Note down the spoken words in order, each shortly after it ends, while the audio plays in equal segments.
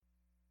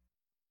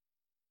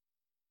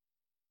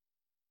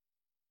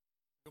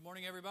Good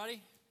morning, everybody.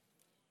 Do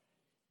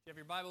you have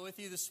your Bible with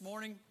you this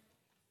morning?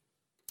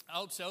 I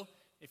hope so.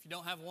 If you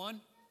don't have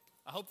one,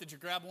 I hope that you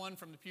grab one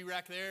from the pew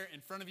rack there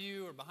in front of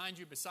you or behind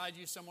you, beside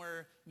you,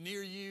 somewhere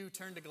near you.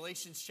 Turn to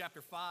Galatians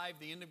chapter 5,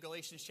 the end of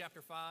Galatians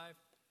chapter 5,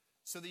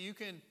 so that you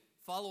can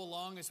follow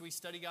along as we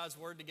study God's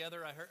Word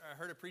together. I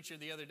heard a preacher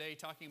the other day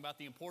talking about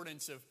the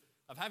importance of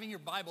having your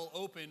Bible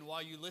open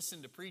while you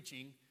listen to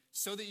preaching,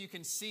 so that you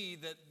can see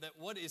that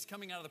what is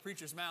coming out of the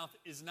preacher's mouth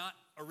is not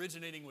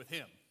originating with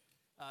him.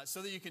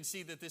 So that you can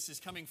see that this is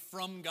coming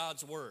from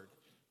God's Word.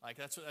 Like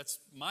that's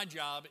my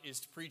job, is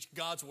to preach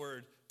God's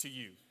Word to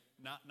you.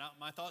 Not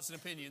my thoughts and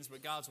opinions,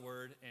 but God's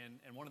Word.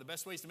 And one of the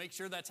best ways to make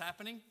sure that's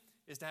happening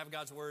is to have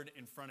God's Word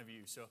in front of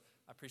you. So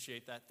I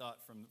appreciate that thought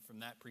from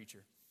that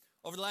preacher.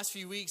 Over the last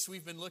few weeks,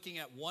 we've been looking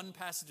at one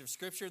passage of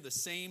Scripture, the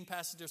same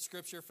passage of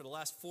Scripture for the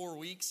last 4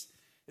 weeks.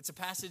 It's a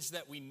passage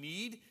that we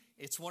need.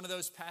 It's one of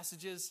those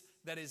passages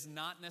that is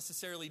not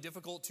necessarily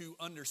difficult to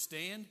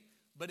understand,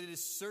 but it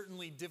is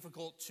certainly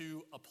difficult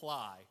to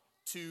apply,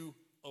 to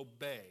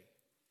obey.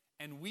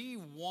 And we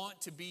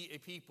want to be a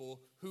people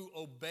who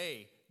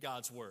obey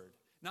God's Word,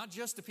 not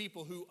just a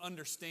people who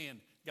understand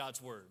God's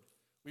Word.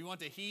 We want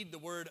to heed the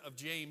word of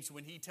James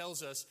when he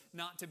tells us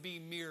not to be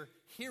mere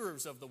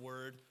hearers of the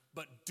Word,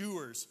 but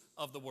doers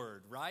of the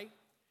Word, right?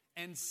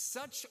 And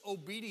such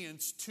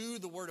obedience to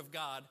the Word of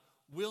God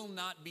will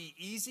not be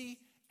easy,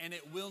 and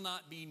it will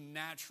not be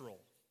natural.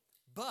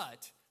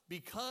 But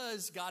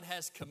because God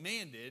has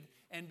commanded,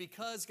 and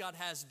because God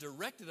has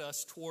directed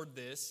us toward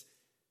this,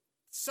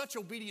 such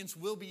obedience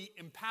will be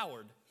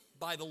empowered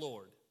by the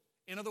Lord.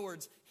 In other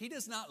words, He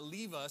does not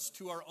leave us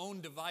to our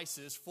own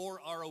devices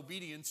for our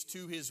obedience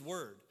to His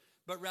Word,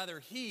 but rather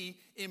He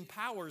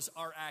empowers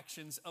our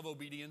actions of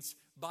obedience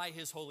by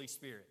His Holy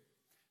Spirit.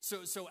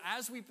 So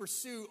as we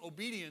pursue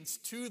obedience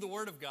to the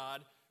Word of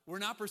God, we're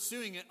not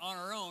pursuing it on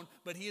our own,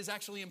 but He is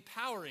actually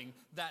empowering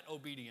that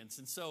obedience.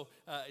 And so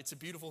it's a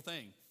beautiful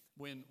thing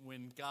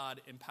when God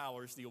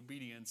empowers the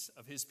obedience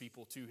of His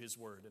people to His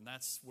Word. And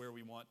that's where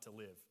we want to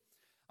live.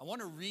 I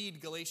want to read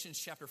Galatians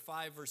chapter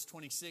 5, verse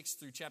 26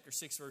 through chapter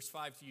 6, verse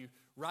 5 to you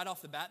right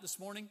off the bat this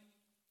morning,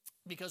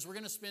 because we're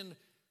going to spend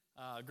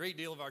a great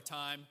deal of our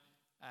time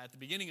at the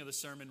beginning of the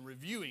sermon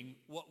reviewing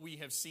what we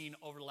have seen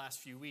over the last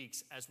few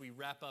weeks as we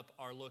wrap up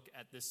our look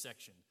at this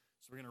section.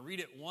 So we're going to read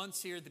it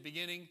once here at the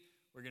beginning.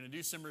 We're going to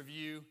do some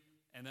review,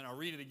 and then I'll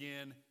read it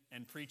again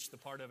and preach the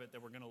part of it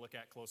that we're going to look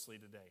at closely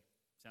today.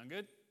 Sound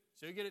good?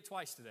 So you get it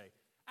twice today.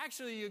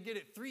 Actually, you'll get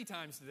it 3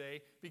 times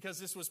today, because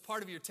this was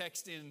part of your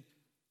text in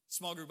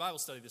small group Bible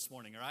study this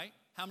morning, all right?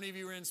 How many of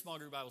you were in small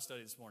group Bible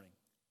study this morning?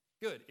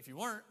 Good. If you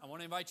weren't, I want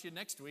to invite you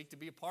next week to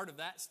be a part of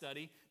that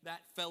study,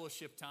 that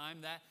fellowship time,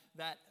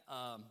 that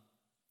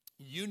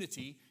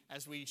unity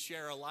as we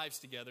share our lives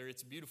together.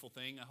 It's a beautiful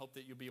thing. I hope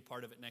that you'll be a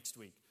part of it next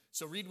week.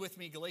 So read with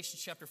me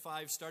Galatians chapter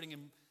 5,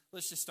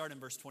 let's just start in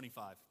verse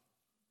 25.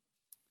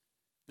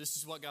 This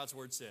is what God's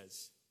Word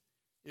says.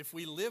 If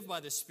we live by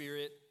the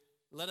Spirit,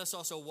 let us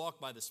also walk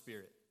by the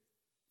Spirit.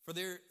 For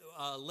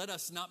let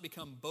us not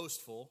become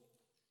boastful,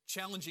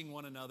 challenging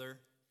one another,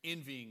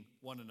 envying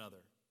one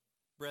another.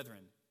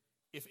 Brethren,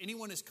 if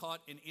anyone is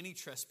caught in any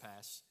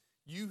trespass,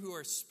 you who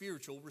are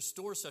spiritual,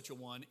 restore such a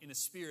one in a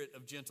spirit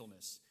of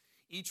gentleness,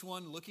 each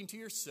one looking to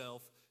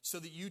yourself, so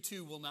that you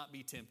too will not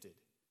be tempted.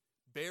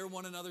 Bear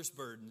one another's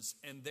burdens,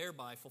 and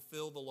thereby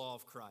fulfill the law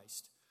of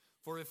Christ.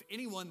 For if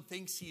anyone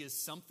thinks he is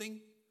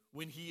something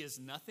when he is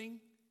nothing,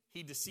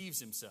 he deceives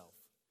himself.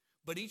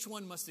 But each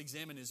one must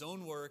examine his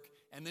own work,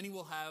 and then he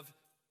will have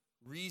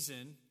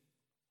reason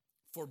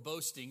for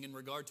boasting in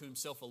regard to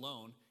himself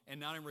alone,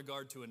 and not in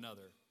regard to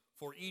another.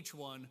 For each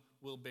one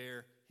will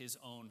bear his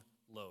own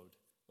load.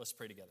 Let's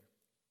pray together.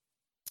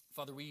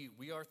 Father, we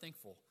are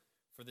thankful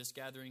for this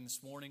gathering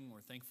this morning.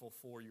 We're thankful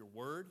for your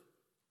word.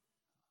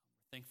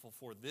 We're thankful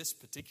for this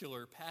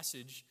particular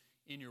passage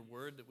in your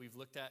word that we've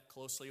looked at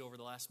closely over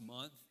the last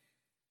month.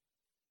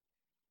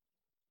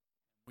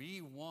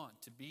 We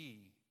want to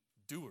be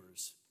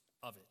doers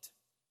of it.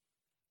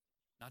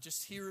 Not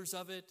just hearers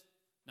of it,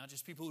 not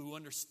just people who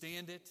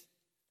understand it,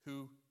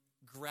 who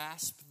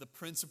grasp the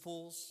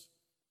principles,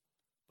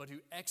 but who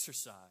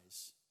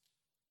exercise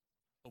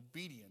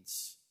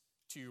obedience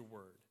to your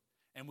word.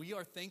 And we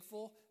are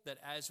thankful that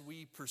as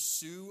we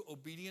pursue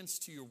obedience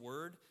to your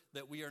word,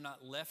 that we are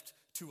not left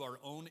to our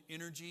own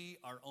energy,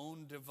 our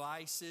own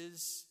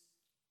devices,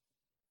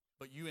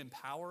 but you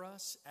empower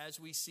us as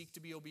we seek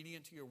to be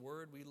obedient to your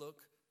word. We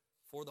look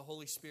for the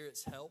Holy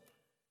Spirit's help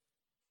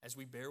as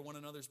we bear one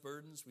another's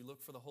burdens. We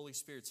look for the Holy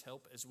Spirit's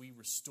help as we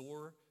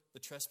restore the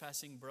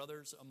trespassing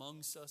brothers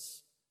amongst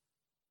us.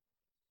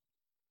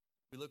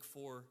 We look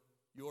for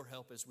your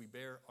help as we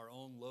bear our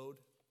own load.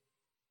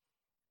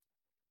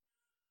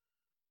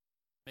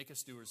 Make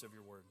us doers of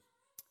your word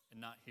and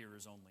not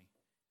hearers only.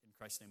 In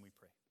Christ's name we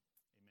pray.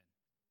 Amen.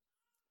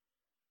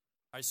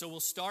 All right, so we'll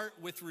start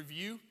with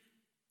review.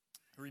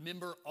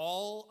 Remember,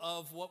 all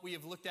of what we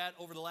have looked at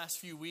over the last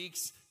few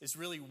weeks is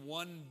really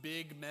one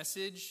big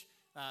message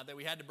that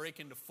we had to break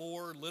into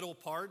 4 little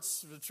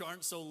parts, which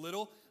aren't so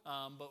little,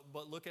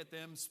 but look at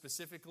them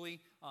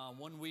specifically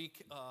one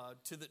week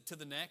to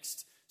the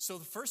next. So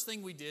the first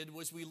thing we did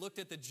was we looked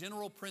at the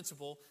general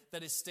principle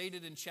that is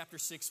stated in chapter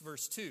 6,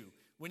 verse 2,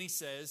 when he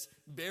says,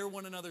 bear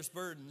one another's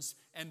burdens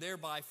and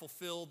thereby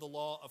fulfill the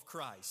law of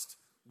Christ.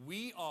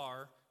 We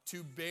are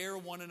to bear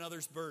one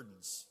another's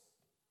burdens.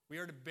 We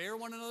are to bear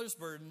one another's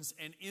burdens,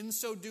 and in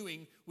so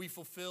doing, we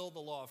fulfill the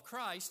law of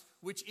Christ,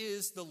 which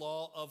is the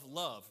law of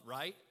love,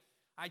 right?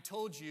 I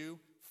told you,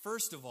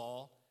 first of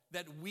all,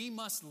 that we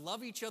must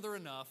love each other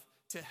enough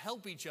to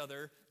help each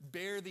other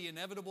bear the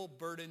inevitable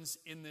burdens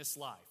in this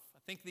life. I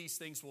think these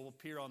things will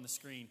appear on the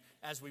screen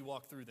as we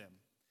walk through them.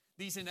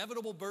 These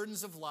inevitable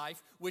burdens of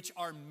life, which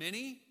are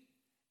many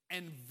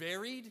and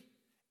varied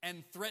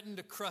and threaten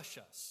to crush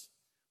us.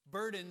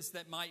 Burdens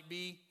that might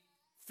be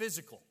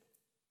physical.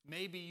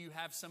 Maybe you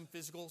have some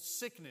physical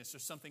sickness or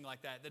something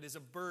like that that is a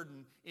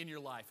burden in your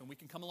life, and we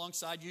can come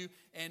alongside you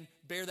and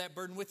bear that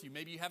burden with you.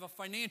 Maybe you have a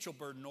financial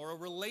burden or a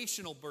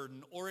relational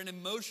burden or an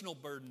emotional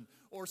burden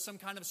or some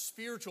kind of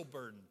spiritual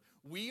burden.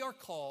 We are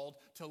called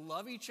to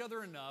love each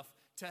other enough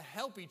to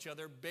help each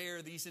other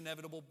bear these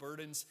inevitable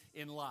burdens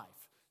in life.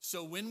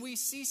 So when we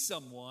see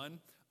someone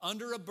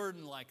under a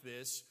burden like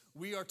this,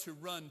 we are to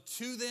run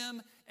to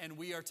them and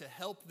we are to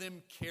help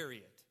them carry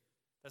it.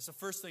 That's the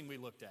first thing we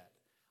looked at.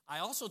 I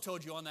also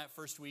told you on that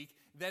first week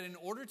that in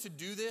order to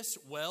do this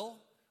well,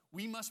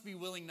 we must be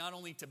willing not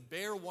only to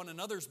bear one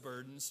another's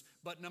burdens,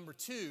 but number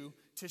 2,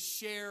 to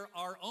share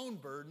our own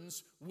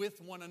burdens with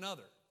one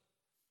another.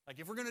 Like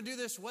if we're going to do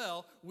this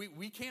well,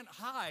 we can't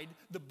hide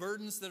the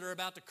burdens that are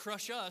about to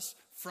crush us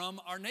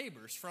from our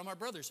neighbors, from our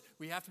brothers.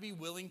 We have to be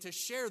willing to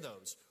share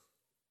those.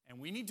 And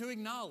we need to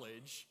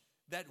acknowledge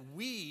that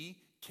we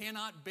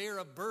cannot bear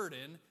a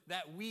burden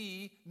that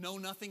we know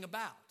nothing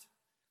about.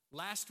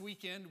 Last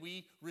weekend,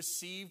 we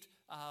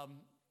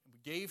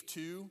gave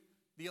to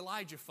the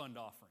Elijah Fund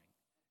offering.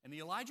 And the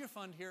Elijah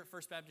Fund here at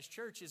First Baptist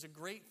Church is a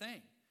great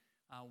thing.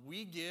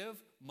 We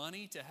give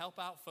money to help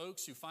out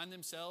folks who find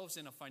themselves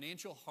in a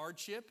financial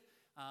hardship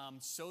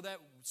so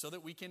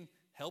that we can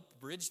help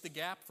bridge the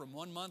gap from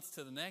one month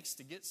to the next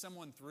to get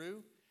someone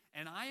through.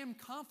 And I am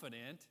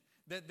confident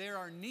that there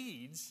are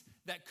needs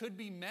that could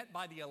be met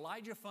by the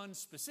Elijah Fund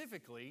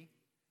specifically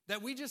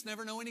that we just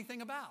never know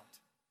anything about.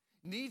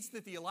 Needs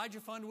that the Elijah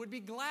Fund would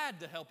be glad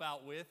to help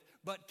out with,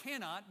 but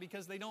cannot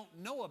because they don't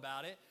know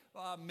about it,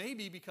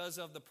 maybe because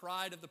of the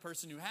pride of the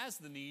person who has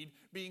the need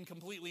being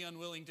completely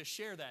unwilling to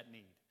share that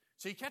need.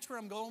 So you catch where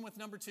I'm going with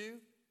number 2?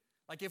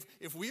 Like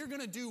if we are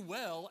going to do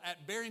well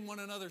at bearing one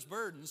another's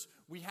burdens,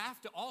 we have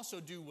to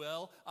also do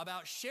well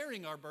about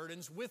sharing our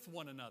burdens with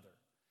one another.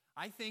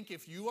 I think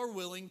if you are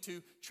willing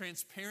to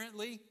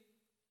transparently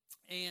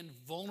and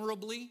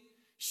vulnerably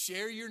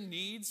share your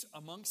needs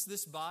amongst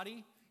this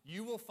body,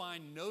 you will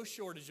find no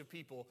shortage of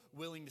people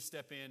willing to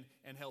step in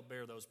and help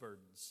bear those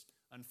burdens.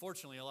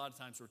 Unfortunately, a lot of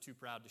times we're too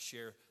proud to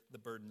share the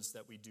burdens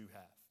that we do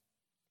have.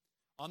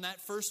 On that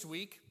first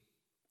week,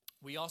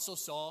 we also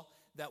saw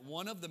that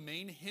one of the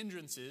main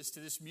hindrances to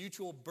this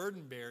mutual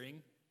burden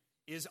bearing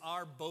is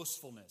our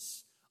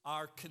boastfulness,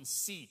 our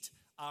conceit,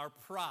 our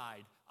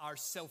pride, our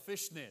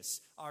selfishness,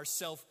 our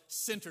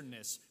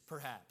self-centeredness,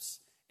 perhaps.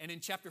 And in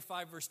chapter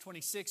 5, verse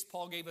 26,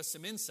 Paul gave us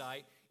some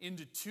insight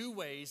into 2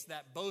 ways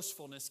that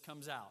boastfulness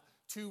comes out,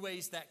 2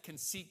 ways that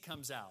conceit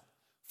comes out.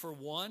 For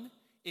one,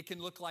 it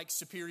can look like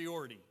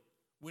superiority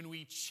when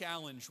we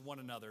challenge one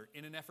another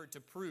in an effort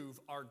to prove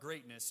our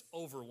greatness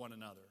over one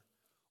another.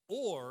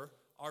 Or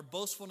our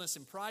boastfulness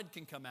and pride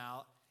can come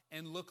out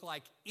and look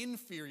like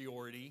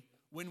inferiority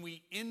when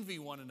we envy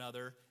one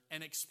another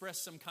and express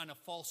some kind of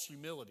false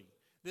humility.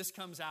 This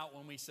comes out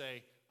when we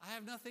say, I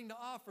have nothing to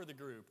offer the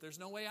group. There's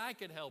no way I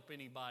could help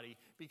anybody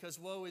because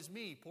woe is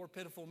me, poor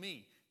pitiful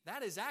me.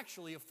 That is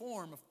actually a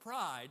form of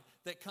pride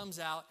that comes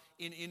out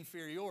in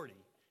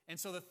inferiority. And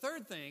so the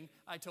third thing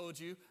I told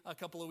you a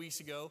couple of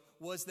weeks ago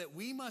was that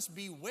we must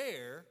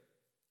beware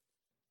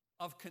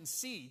of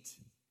conceit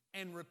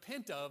and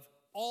repent of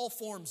all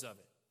forms of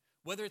it.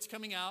 Whether it's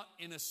coming out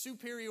in a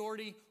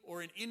superiority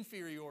or an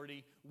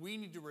inferiority, we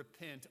need to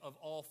repent of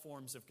all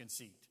forms of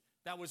conceit.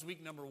 That was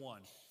week number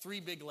 1. 3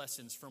 big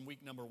lessons from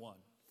week number 1.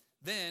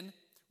 Then,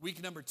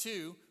 week number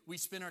 2, we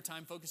spent our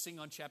time focusing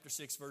on chapter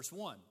 6, verse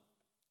 1.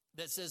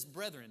 That says,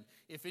 brethren,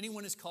 if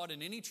anyone is caught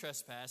in any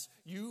trespass,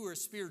 you who are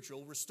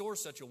spiritual, restore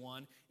such a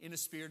one in a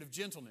spirit of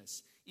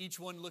gentleness, each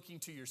one looking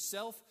to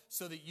yourself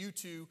so that you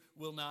too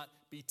will not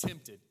be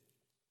tempted.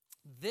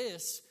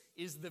 This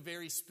is the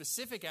very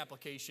specific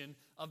application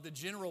of the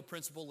general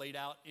principle laid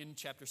out in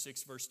chapter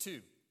 6, verse 2.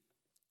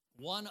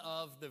 One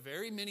of the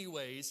very many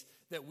ways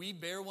that we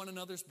bear one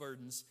another's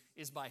burdens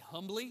is by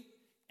humbly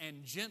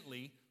and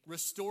gently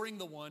restoring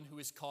the one who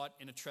is caught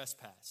in a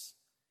trespass.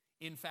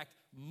 In fact,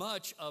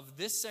 much of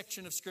this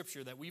section of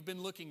Scripture that we've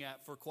been looking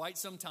at for quite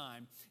some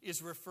time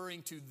is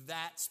referring to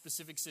that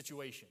specific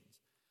situation.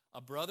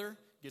 A brother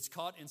gets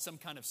caught in some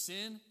kind of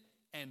sin,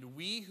 and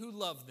we who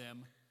love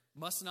them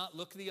must not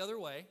look the other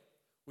way.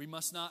 We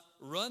must not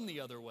run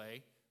the other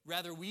way.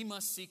 Rather, we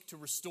must seek to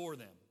restore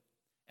them.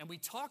 And we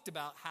talked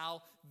about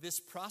how this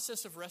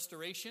process of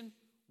restoration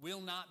will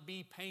not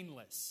be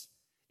painless.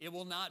 It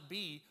will not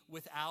be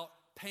without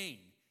pain.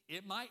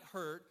 It might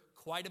hurt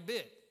quite a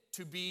bit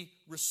to be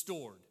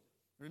restored.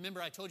 Remember,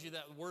 I told you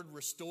that word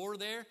restore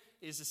there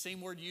is the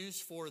same word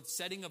used for the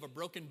setting of a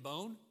broken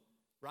bone,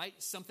 right?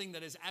 Something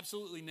that is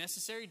absolutely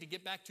necessary to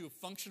get back to a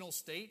functional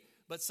state,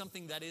 but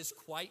something that is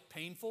quite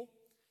painful.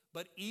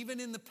 But even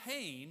in the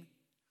pain,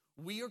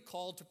 we are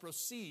called to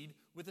proceed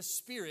with a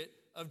spirit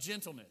of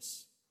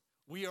gentleness.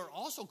 We are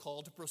also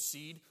called to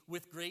proceed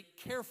with great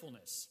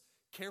carefulness.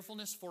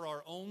 Carefulness for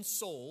our own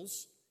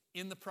souls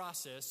in the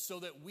process so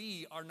that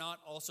we are not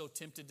also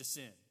tempted to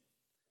sin.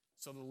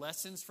 So the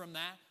lessons from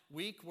that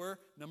week were,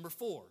 number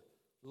 4,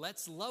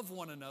 let's love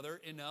one another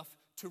enough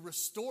to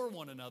restore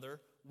one another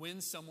when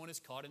someone is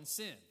caught in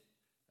sin.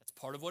 That's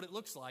part of what it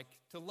looks like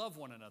to love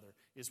one another,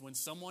 is when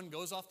someone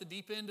goes off the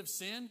deep end of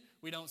sin,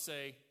 we don't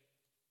say,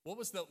 what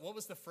was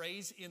the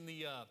phrase in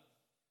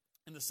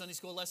the Sunday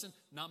school lesson?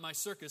 Not my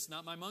circus,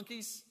 not my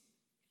monkeys.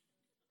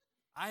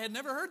 I had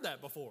never heard that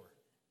before.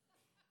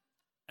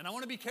 And I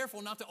want to be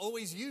careful not to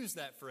always use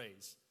that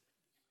phrase.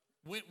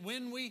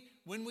 When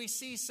we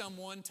see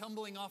someone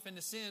tumbling off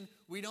into sin,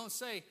 we don't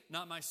say,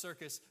 not my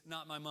circus,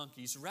 not my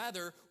monkeys.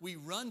 Rather, we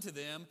run to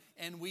them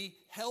and we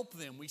help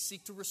them. We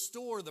seek to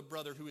restore the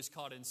brother who is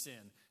caught in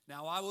sin.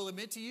 Now, I will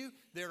admit to you,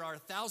 there are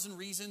 1,000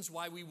 reasons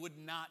why we would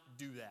not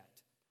do that.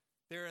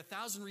 There are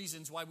 1,000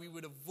 reasons why we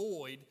would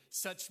avoid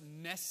such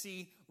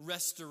messy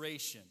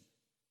restoration.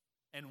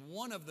 And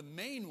one of the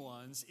main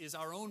ones is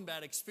our own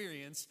bad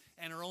experience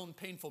and our own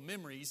painful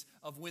memories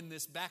of when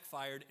this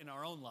backfired in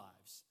our own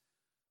lives.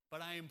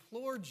 But I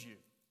implored you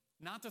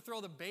not to throw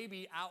the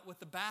baby out with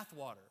the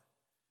bathwater,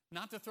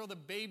 not to throw the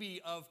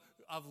baby of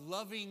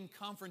loving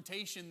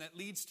confrontation that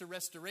leads to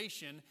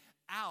restoration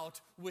out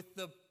with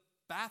the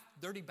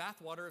dirty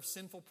bathwater of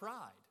sinful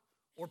pride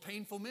or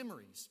painful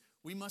memories.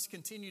 We must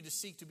continue to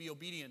seek to be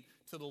obedient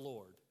to the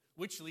Lord,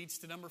 which leads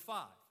to number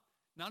 5.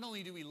 Not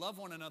only do we love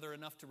one another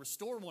enough to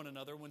restore one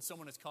another when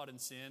someone is caught in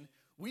sin,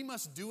 we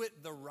must do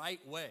it the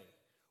right way.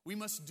 We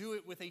must do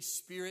it with a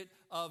spirit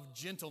of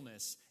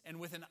gentleness and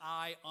with an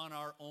eye on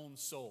our own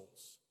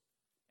souls.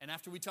 And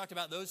after we talked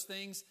about those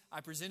things, I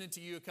presented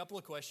to you a couple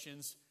of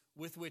questions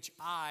with which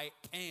I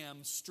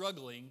am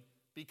struggling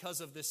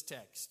because of this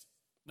text.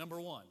 Number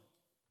 1,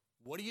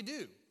 what do you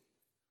do?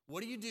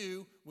 What do you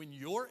do when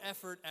your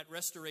effort at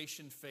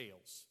restoration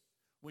fails?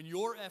 When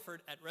your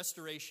effort at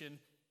restoration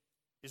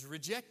is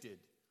rejected?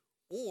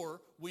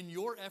 Or when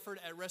your effort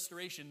at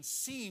restoration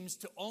seems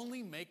to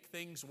only make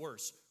things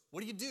worse?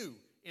 What do you do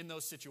in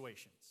those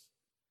situations?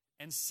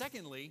 And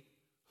secondly,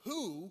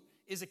 who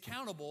is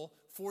accountable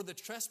for the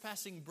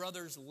trespassing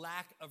brother's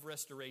lack of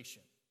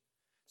restoration?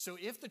 So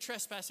if the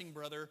trespassing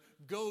brother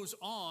goes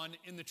on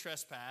in the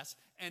trespass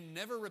and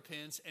never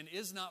repents and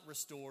is not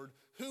restored,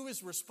 who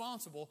is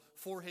responsible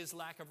for his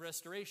lack of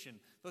restoration?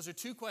 Those are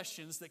 2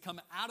 questions that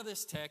come out of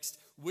this text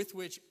with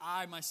which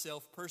I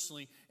myself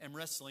personally am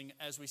wrestling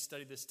as we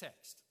study this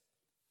text.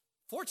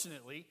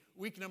 Fortunately,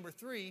 week number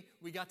 3,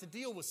 we got to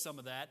deal with some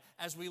of that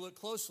as we look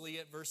closely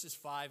at verses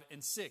 5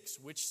 and 6,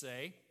 which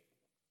say,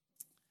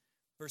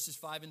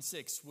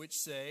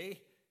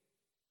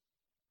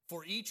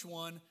 for each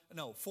one,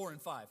 4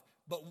 and 5.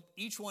 But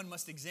each one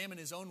must examine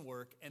his own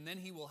work, and then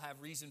he will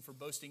have reason for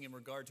boasting in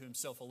regard to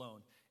himself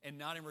alone, and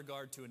not in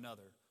regard to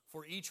another.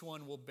 For each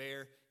one will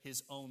bear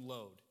his own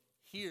load.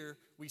 Here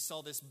we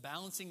saw this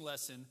balancing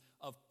lesson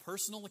of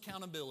personal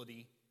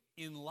accountability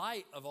in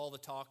light of all the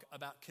talk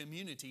about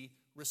community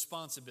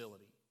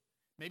responsibility.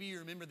 Maybe you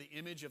remember the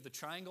image of the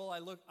triangle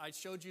I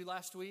showed you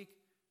last week,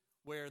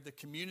 where the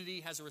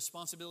community has a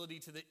responsibility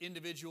to the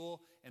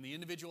individual, and the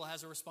individual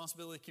has a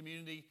responsibility to the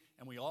community,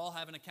 and we all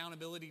have an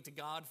accountability to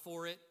God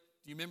for it.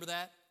 Do you remember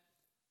that?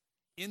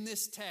 In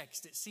this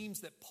text, it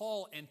seems that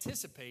Paul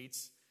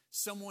anticipates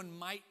someone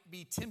might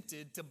be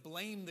tempted to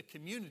blame the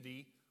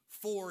community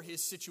for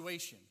his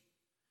situation.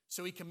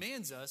 So he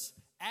commands us,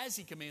 as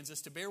he commands us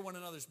to bear one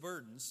another's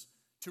burdens,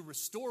 to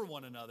restore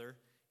one another.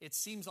 It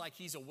seems like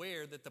he's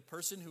aware that the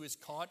person who is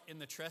caught in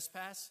the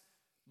trespass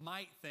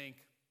might think,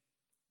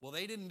 well,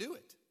 they didn't do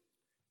it.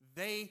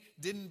 They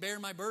didn't bear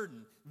my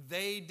burden.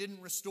 They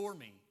didn't restore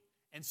me.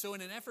 And so in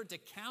an effort to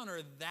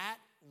counter that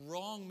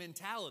wrong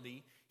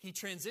mentality, he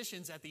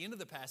transitions at the end of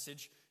the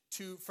passage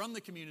from the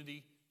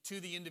community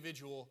to the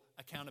individual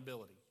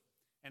accountability.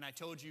 And I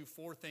told you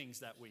 4 things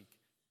that week.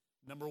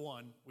 Number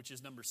 1, which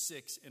is number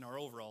 6 in our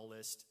overall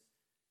list,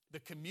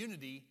 the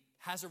community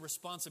has a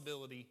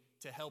responsibility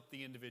to help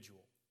the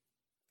individual.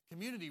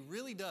 Community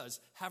really does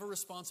have a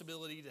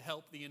responsibility to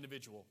help the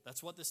individual.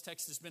 That's what this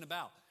text has been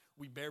about.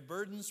 We bear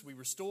burdens, we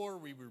restore,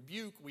 we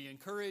rebuke, we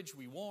encourage,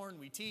 we warn,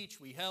 we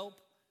teach, we help.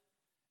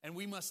 And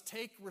we must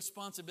take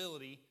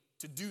responsibility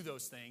to do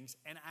those things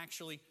and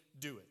actually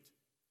do it.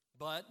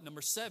 But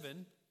number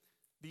 7,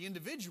 the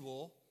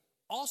individual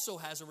also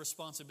has a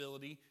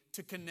responsibility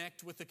to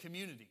connect with the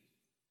community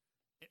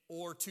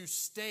or to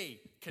stay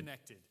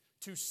connected,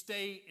 to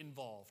stay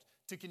involved,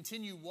 to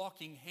continue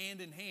walking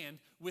hand in hand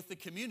with the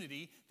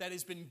community that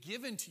has been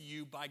given to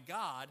you by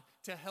God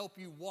to help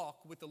you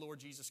walk with the Lord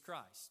Jesus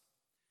Christ.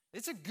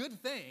 It's a good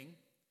thing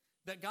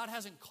that God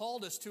hasn't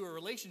called us to a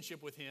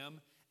relationship with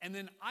Him and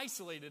then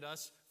isolated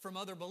us from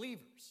other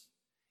believers.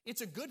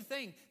 It's a good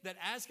thing that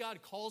as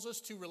God calls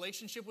us to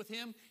relationship with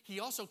Him, He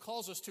also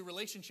calls us to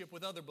relationship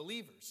with other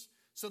believers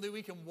so that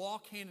we can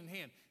walk hand in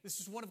hand.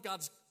 This is one of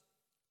God's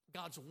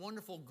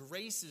wonderful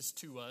graces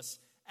to us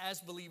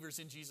as believers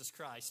in Jesus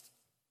Christ,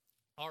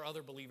 are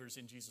other believers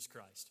in Jesus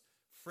Christ,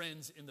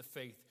 friends in the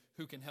faith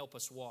who can help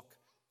us walk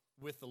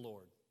with the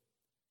Lord.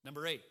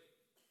 Number 8,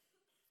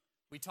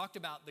 we talked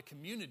about the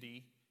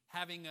community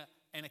having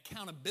an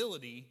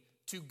accountability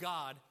to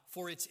God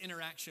for its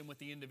interaction with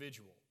the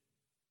individual.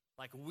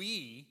 Like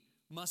we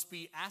must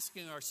be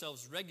asking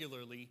ourselves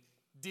regularly,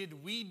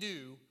 did we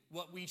do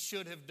what we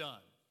should have done?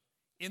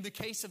 In the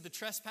case of the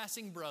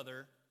trespassing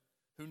brother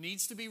who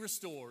needs to be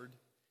restored,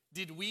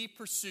 did we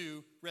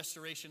pursue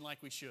restoration like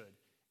we should?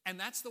 And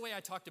that's the way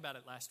I talked about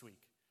it last week.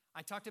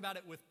 I talked about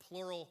it with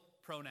plural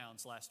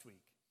pronouns last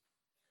week.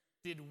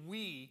 Did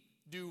we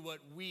do what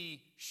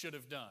we should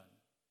have done?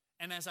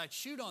 And as I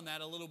chewed on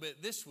that a little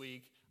bit this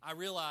week, I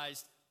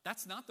realized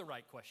that's not the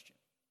right question.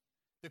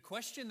 The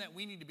question that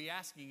we need to be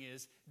asking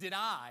is, did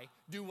I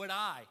do what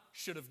I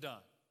should have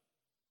done?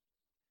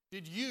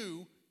 Did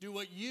you do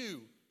what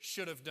you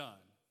should have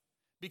done?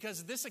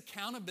 Because this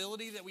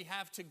accountability that we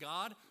have to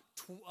God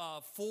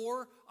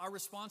for our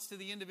response to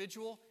the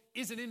individual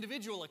is an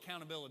individual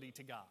accountability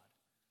to God.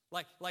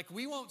 Like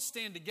we won't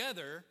stand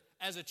together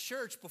as a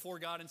church before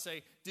God and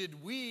say,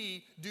 did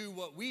we do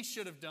what we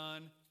should have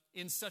done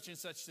in such and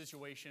such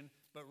situation?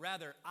 But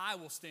rather, I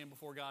will stand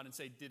before God and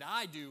say, did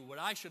I do what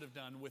I should have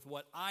done with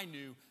what I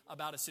knew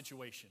about a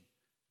situation?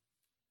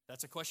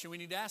 That's a question we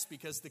need to ask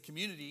because the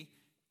community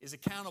is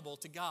accountable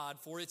to God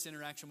for its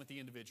interaction with the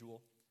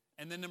individual.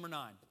 And then number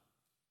 9,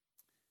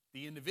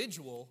 the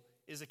individual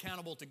is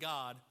accountable to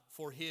God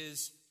for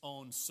his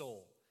own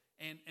soul.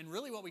 And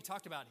really what we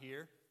talked about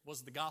here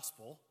was the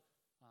gospel,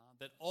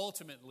 that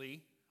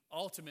ultimately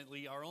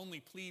our only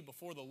plea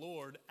before the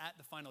Lord at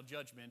the final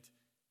judgment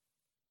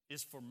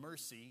is for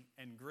mercy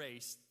and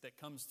grace that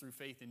comes through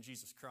faith in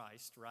Jesus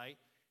Christ, right?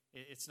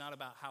 It's not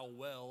about how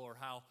well or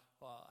how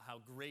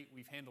great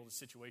we've handled a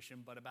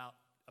situation, but about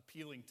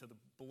appealing to the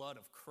blood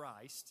of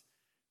Christ.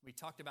 We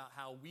talked about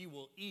how we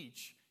will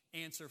each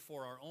answer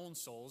for our own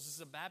souls. This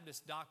is a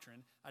Baptist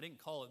doctrine. I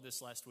didn't call it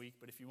this last week,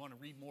 but if you want to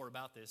read more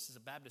about this is a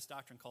Baptist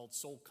doctrine called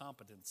soul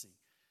competency.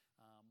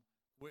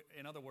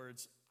 In other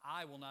words,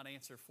 I will not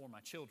answer for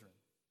my children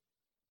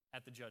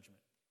at the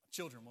judgment.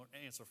 Children will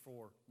answer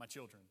for my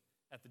children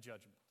at the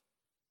judgment.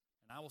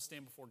 And I will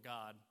stand before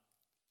God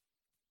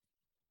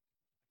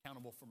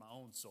accountable for my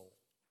own soul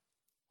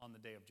on the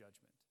day of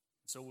judgment.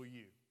 And so will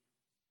you.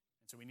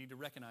 And so we need to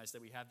recognize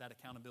that we have that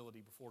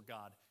accountability before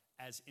God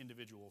as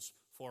individuals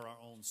for our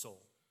own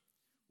soul.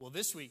 Well,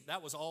 this week,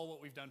 that was all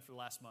what we've done for the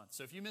last month.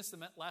 So if you missed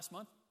the last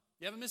month,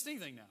 you haven't missed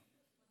anything now.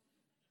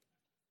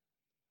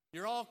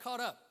 You're all caught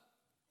up.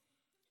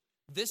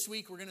 This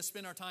week, we're going to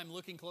spend our time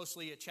looking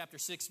closely at chapter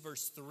 6,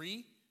 verse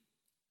 3,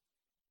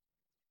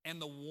 and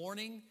the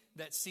warning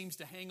that seems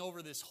to hang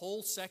over this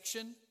whole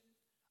section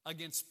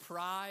against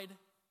pride,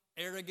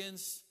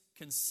 arrogance,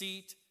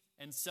 conceit,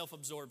 and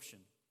self-absorption.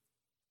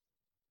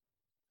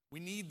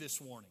 We need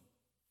this warning.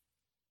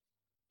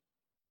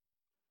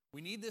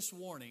 We need this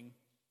warning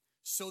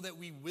so that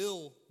we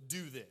will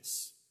do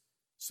this,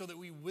 so that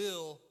we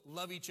will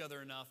love each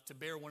other enough to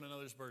bear one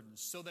another's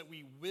burdens, so that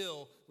we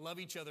will love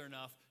each other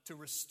enough to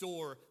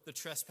restore the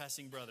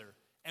trespassing brother.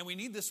 And we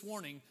need this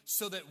warning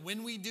so that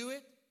when we do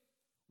it,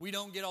 we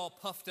don't get all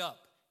puffed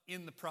up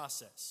in the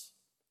process.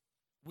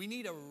 We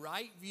need a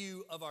right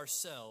view of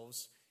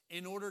ourselves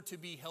in order to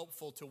be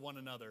helpful to one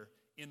another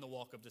in the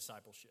walk of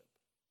discipleship.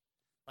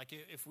 Like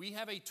if we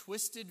have a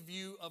twisted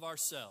view of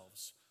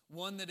ourselves,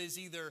 one that is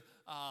either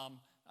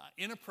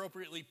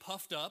inappropriately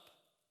puffed up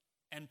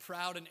and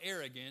proud and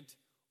arrogant,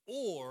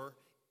 or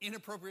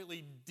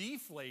inappropriately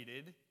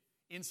deflated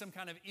in some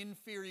kind of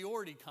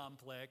inferiority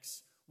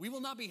complex, we will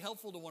not be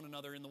helpful to one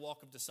another in the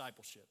walk of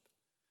discipleship.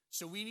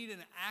 So we need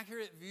an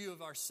accurate view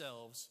of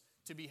ourselves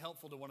to be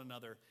helpful to one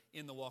another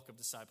in the walk of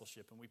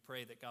discipleship. And we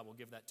pray that God will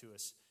give that to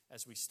us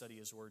as we study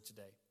His Word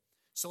today.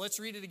 So let's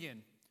read it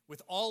again.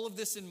 With all of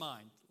this in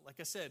mind, like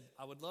I said,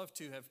 I would love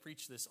to have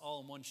preached this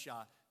all in one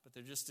shot, but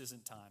there just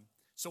isn't time.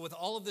 So with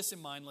all of this in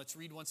mind, let's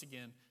read once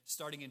again,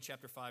 starting in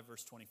chapter 5,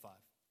 verse 25.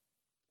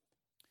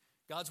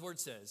 God's Word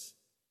says,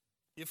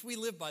 "If we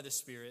live by the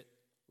Spirit,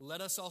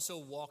 let us also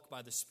walk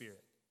by the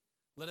Spirit.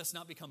 Let us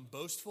not become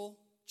boastful,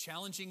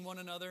 challenging one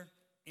another,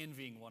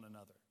 envying one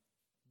another.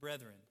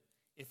 Brethren,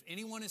 if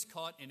anyone is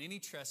caught in any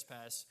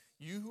trespass,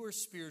 you who are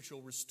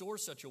spiritual, restore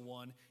such a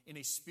one in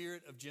a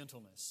spirit of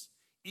gentleness,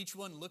 each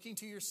one looking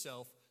to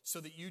yourself so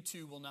that you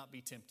too will not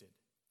be tempted.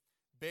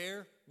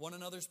 Bear one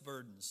another's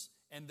burdens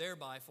and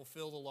thereby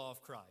fulfill the law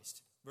of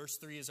Christ." Verse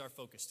 3 is our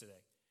focus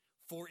today.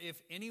 "For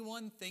if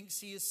anyone thinks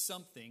he is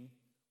something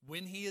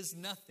when he is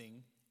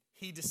nothing,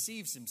 he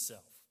deceives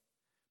himself.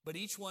 But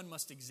each one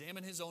must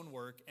examine his own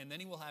work, and then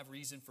he will have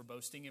reason for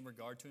boasting in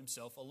regard to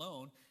himself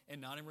alone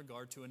and not in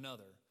regard to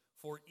another.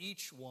 For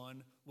each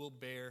one will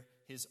bear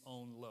his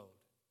own load.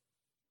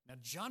 Now,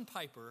 John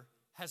Piper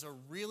has a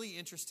really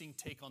interesting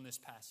take on this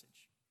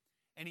passage.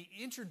 And he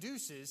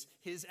introduces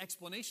his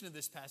explanation of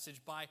this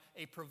passage by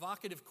a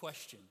provocative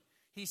question.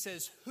 He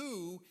says,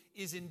 who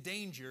is in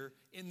danger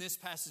in this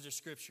passage of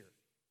Scripture?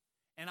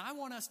 And I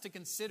want us to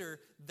consider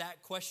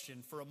that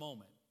question for a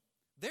moment.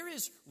 There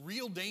is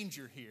real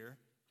danger here,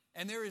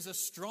 and there is a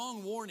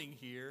strong warning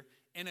here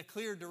and a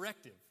clear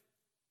directive.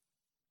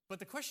 But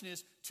the question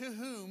is, to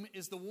whom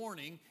is the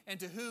warning and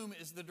to whom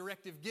is the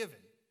directive given?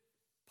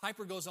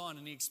 Piper goes on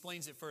and he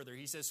explains it further.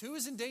 He says, who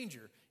is in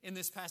danger in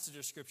this passage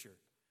of Scripture?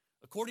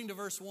 According to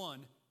verse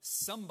 1,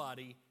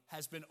 somebody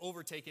has been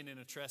overtaken in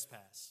a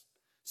trespass.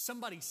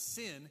 Somebody's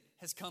sin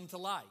has come to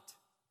light.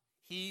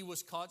 He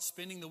was caught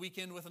spending the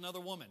weekend with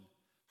another woman.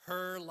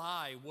 Her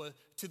lie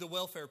to the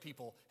welfare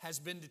people has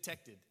been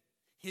detected.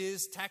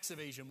 His tax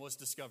evasion was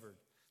discovered.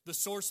 The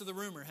source of the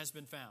rumor has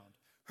been found.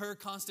 Her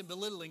constant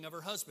belittling of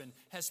her husband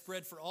has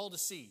spread for all to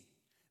see.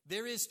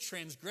 There is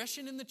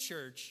transgression in the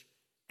church,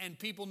 and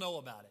people know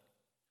about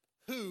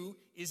it. Who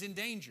is in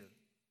danger?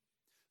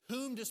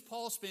 Whom does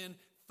Paul spend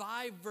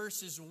 5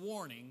 verses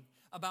warning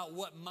about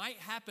what might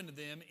happen to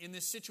them in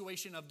this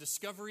situation of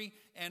discovery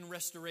and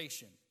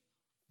restoration?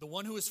 The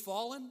one who has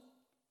fallen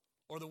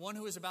or the one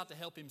who is about to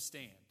help him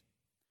stand?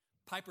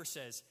 Piper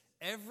says,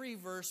 every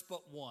verse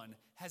but one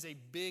has a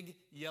big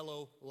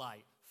yellow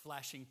light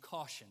flashing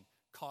caution,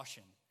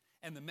 caution.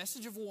 And the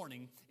message of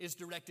warning is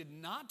directed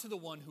not to the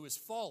one who has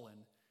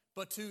fallen,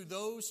 but to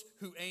those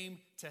who aim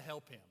to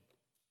help him.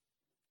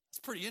 It's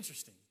pretty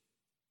interesting.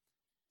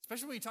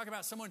 Especially when you talk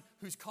about someone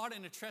who's caught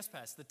in a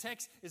trespass. The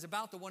text is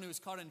about the one who is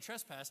caught in a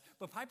trespass,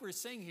 but Piper is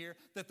saying here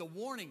that the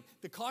warning,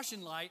 the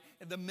caution light,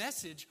 the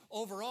message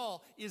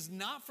overall is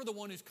not for the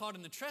one who's caught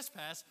in the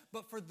trespass,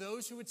 but for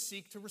those who would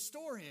seek to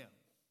restore him.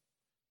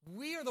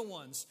 We are the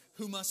ones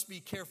who must be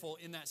careful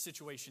in that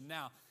situation.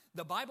 Now,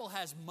 the Bible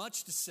has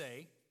much to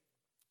say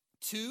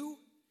to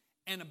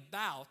and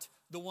about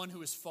the one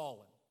who has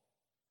fallen,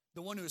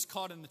 the one who is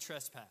caught in the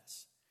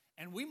trespass.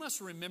 And we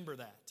must remember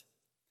that.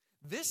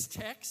 This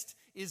text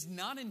is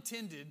not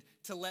intended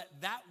to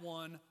let that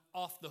one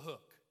off the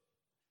hook.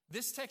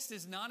 This text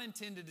is not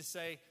intended to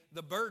say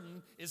the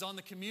burden is on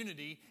the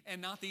community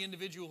and not the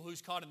individual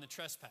who's caught in the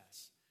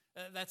trespass.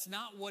 That's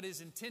not what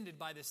is intended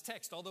by this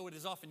text, although it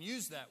is often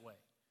used that way.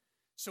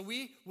 So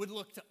we would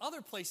look to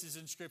other places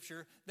in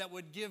Scripture that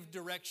would give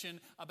direction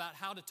about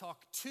how to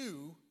talk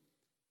to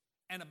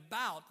and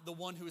about the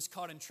one who is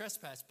caught in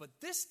trespass. But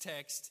this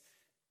text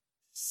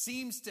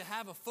seems to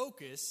have a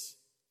focus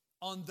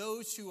on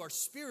those who are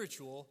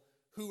spiritual,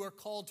 who are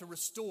called to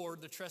restore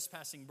the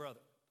trespassing brother.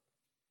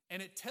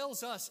 And it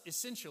tells us,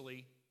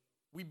 essentially,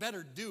 we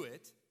better do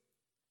it,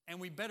 and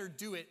we better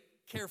do it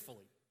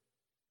carefully.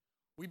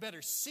 We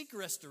better seek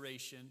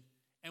restoration,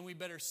 and we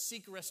better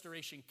seek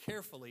restoration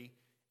carefully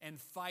and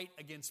fight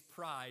against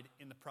pride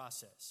in the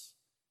process.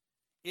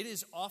 It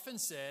is often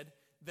said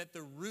that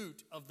the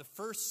root of the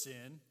first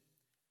sin,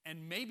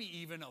 and maybe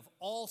even of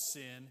all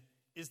sin,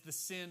 is the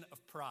sin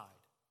of pride.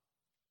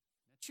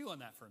 Now, chew on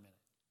that for a minute.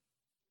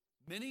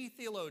 Many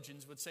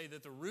theologians would say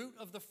that the root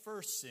of the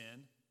first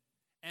sin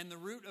and the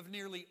root of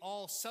nearly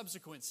all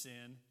subsequent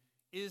sin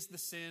is the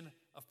sin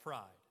of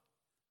pride.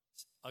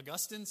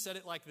 Augustine said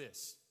it like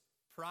this: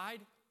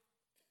 pride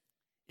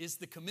is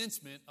the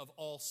commencement of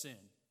all sin,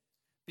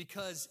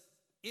 because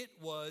it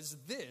was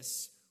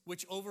this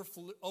which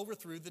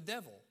overthrew the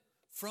devil,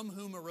 from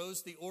whom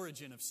arose the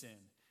origin of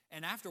sin.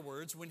 And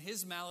afterwards, when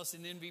his malice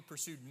and envy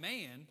pursued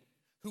man,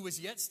 who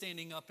was yet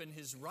standing up in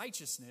his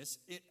righteousness,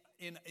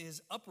 in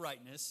his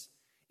uprightness,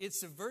 it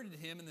subverted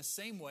him in the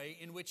same way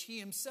in which he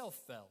himself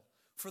fell.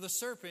 For the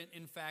serpent,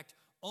 in fact,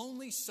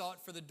 only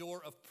sought for the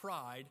door of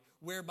pride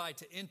whereby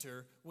to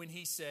enter when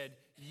he said,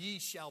 ye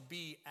shall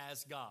be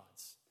as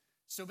gods.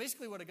 So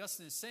basically what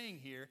Augustine is saying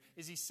here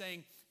is he's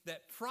saying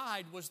that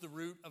pride was the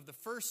root of the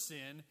first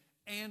sin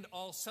and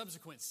all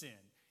subsequent sin.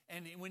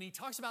 And when he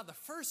talks about the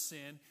first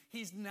sin,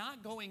 he's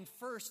not going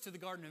first to the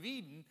Garden of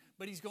Eden,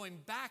 but he's going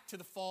back to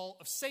the fall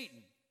of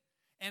Satan.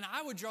 And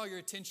I would draw your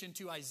attention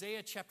to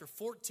Isaiah chapter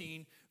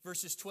 14,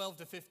 verses 12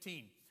 to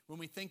 15, when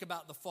we think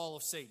about the fall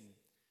of Satan.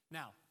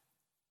 Now,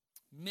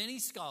 many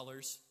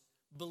scholars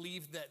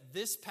believe that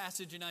this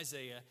passage in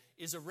Isaiah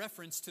is a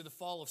reference to the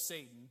fall of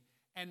Satan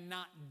and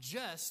not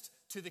just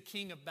to the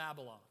king of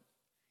Babylon.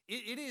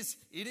 It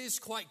is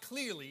quite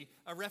clearly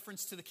a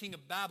reference to the king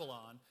of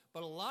Babylon,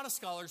 but a lot of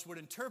scholars would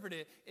interpret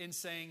it in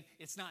saying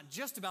it's not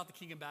just about the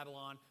king of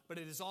Babylon, but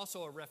it is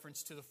also a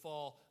reference to the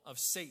fall of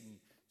Satan.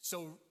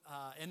 So,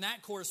 and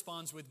that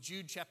corresponds with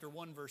Jude chapter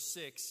 1, verse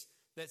 6,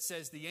 that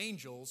says the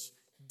angels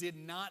did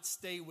not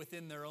stay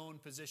within their own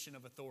position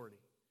of authority.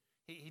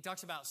 He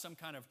talks about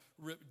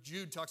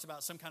Jude talks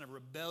about some kind of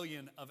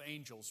rebellion of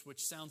angels,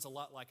 which sounds a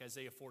lot like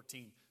Isaiah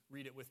 14.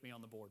 Read it with me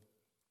on the board.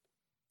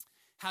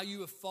 How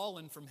you have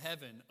fallen from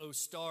heaven, O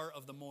star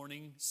of the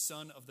morning,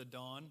 son of the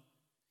dawn.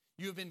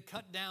 You have been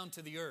cut down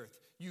to the earth,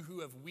 you who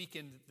have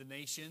weakened the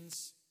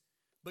nations.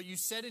 But you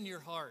said in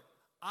your heart,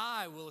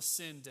 I will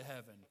ascend to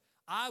heaven.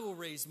 I will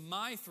raise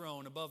my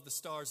throne above the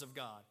stars of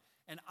God,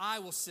 and I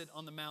will sit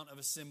on the mount of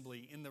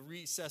assembly in the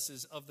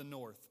recesses of the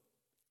north.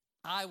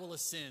 I will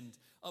ascend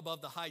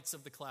above the heights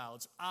of the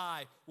clouds.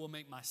 I will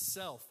make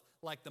myself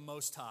like the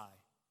Most High.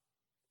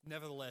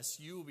 Nevertheless,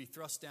 you will be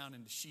thrust down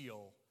into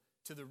Sheol,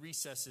 to the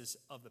recesses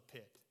of the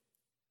pit.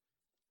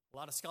 A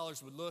lot of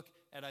scholars would look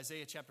at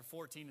Isaiah chapter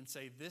 14 and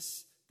say,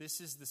 this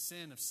is the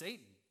sin of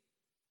Satan.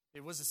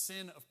 It was a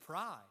sin of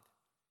pride.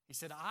 He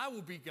said, I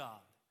will be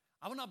God.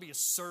 I will not be a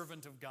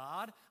servant of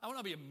God. I will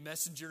not be a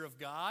messenger of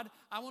God.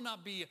 I will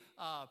not be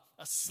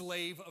a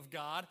slave of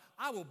God.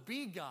 I will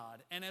be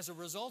God. And as a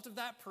result of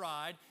that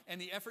pride and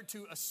the effort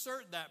to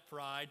assert that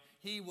pride,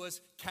 he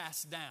was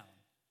cast down.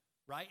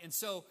 Right? And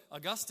so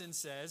Augustine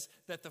says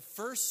that the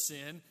first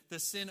sin, the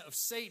sin of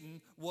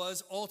Satan,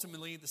 was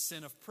ultimately the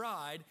sin of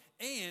pride.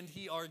 And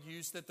he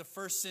argues that the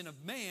first sin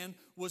of man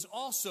was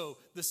also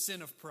the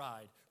sin of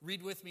pride.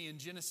 Read with me in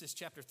Genesis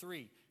chapter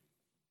 3,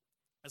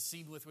 a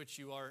scene with which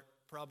you are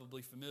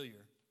probably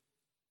familiar.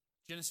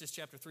 Genesis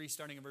chapter 3,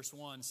 starting in verse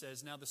 1,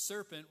 says, Now the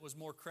serpent was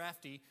more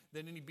crafty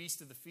than any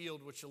beast of the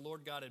field which the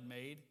Lord God had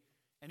made.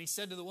 And he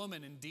said to the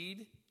woman,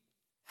 Indeed,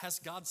 has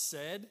God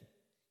said,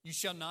 You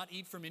shall not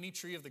eat from any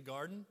tree of the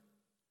garden?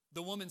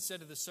 The woman said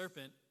to the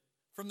serpent,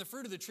 From the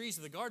fruit of the trees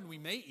of the garden we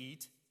may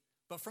eat,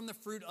 but from the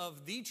fruit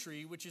of the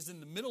tree which is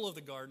in the middle of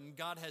the garden,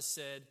 God has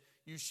said,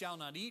 You shall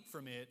not eat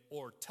from it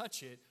or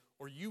touch it,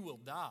 or you will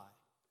die.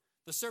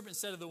 The serpent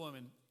said to the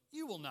woman,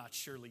 You will not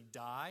surely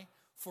die,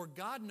 for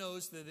God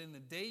knows that in the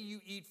day you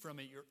eat from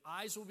it, your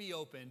eyes will be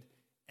opened,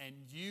 and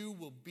you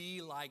will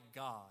be like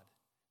God,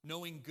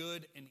 knowing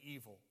good and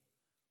evil.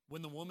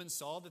 When the woman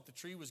saw that the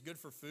tree was good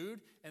for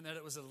food, and that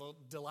it was a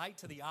delight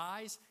to the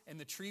eyes, and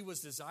the tree was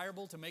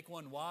desirable to make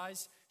one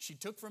wise, she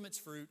took from its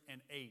fruit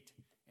and ate.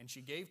 And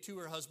she gave to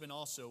her husband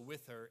also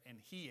with her, and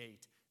he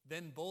ate.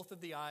 Then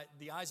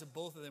the eyes of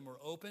both of them were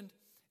opened,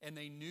 and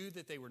they knew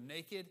that they were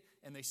naked,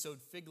 and they sewed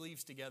fig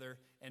leaves together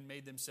and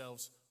made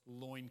themselves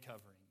loin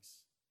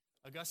coverings.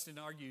 Augustine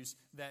argues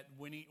that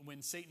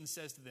when Satan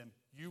says to them,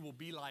 You will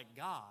be like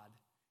God,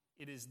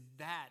 it is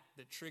that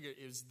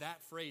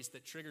phrase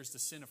that triggers the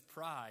sin of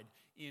pride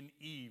in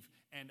Eve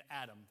and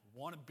Adam.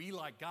 Want to be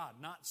like God,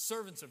 not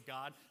servants of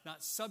God,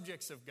 not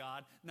subjects of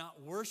God,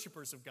 not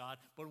worshipers of God,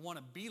 but want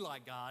to be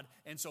like God.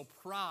 And so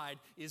pride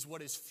is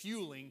what is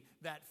fueling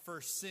that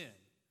first sin.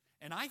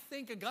 And I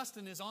think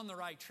Augustine is on the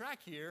right track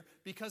here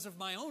because of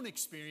my own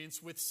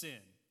experience with sin.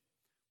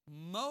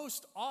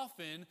 Most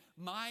often,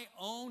 my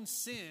own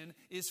sin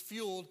is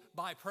fueled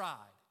by pride.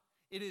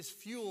 It is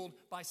fueled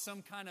by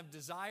some kind of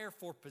desire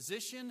for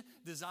position,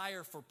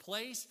 desire for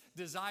place,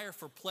 desire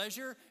for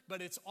pleasure,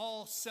 but it's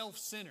all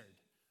self-centered.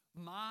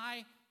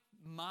 My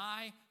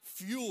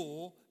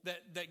fuel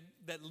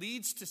that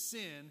leads to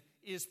sin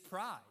is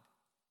pride.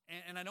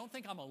 And I don't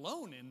think I'm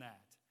alone in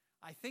that.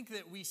 I think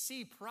that we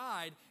see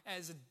pride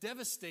as a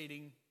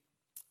devastating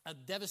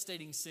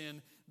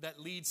sin that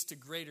leads to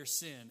greater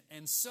sin.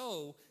 And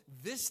so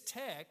this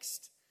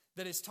text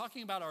that is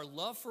talking about our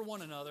love for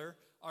one another,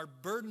 our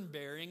burden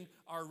bearing,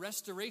 our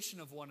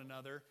restoration of one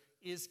another,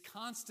 is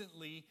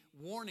constantly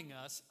warning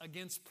us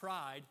against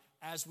pride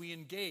as we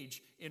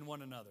engage in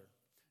one another.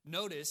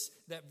 Notice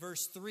that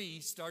verse 3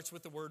 starts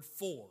with the word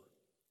for.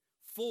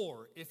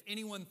 For, if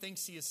anyone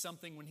thinks he is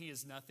something when he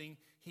is nothing,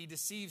 he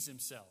deceives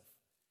himself.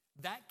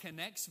 That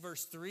connects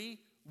verse 3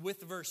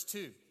 with verse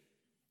 2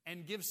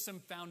 and gives some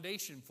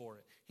foundation for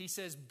it. He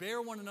says,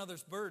 bear one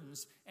another's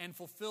burdens and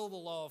fulfill the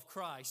law of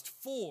Christ.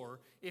 For,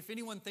 if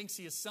anyone thinks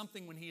he is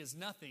something when he is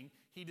nothing,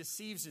 he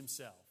deceives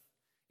himself.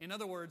 In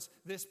other words,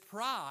 this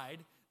pride,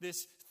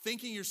 this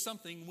thinking you're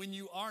something when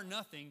you are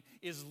nothing,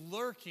 is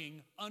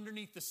lurking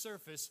underneath the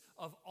surface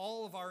of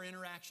all of our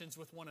interactions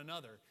with one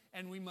another.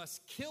 And we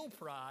must kill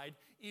pride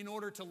in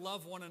order to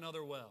love one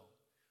another well.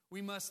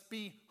 We must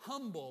be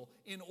humble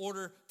in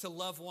order to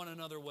love one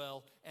another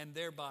well and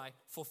thereby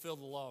fulfill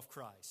the law of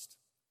Christ.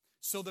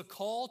 So the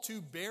call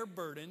to bear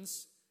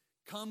burdens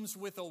comes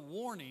with a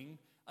warning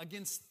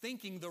against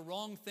thinking the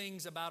wrong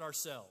things about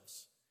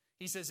ourselves.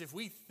 He says if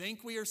we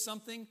think we are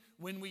something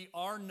when we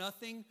are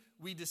nothing,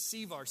 we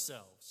deceive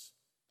ourselves.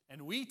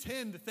 And we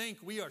tend to think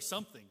we are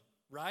something,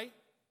 right?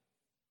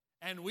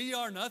 And we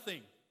are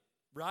nothing,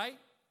 right?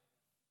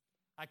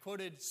 I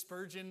quoted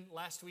Spurgeon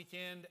last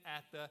weekend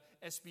at the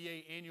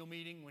SBA annual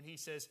meeting when he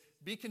says,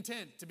 be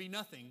content to be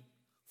nothing,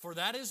 for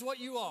that is what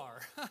you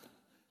are.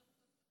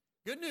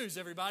 Good news,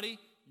 everybody.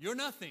 You're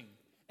nothing.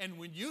 And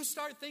when you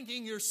start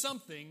thinking you're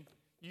something,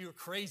 you're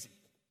crazy.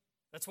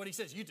 That's what he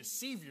says. You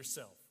deceive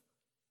yourself.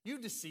 You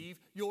deceive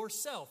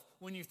yourself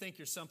when you think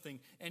you're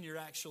something and you're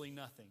actually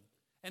nothing.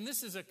 And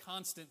this is a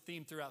constant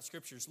theme throughout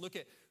Scriptures. Look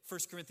at 1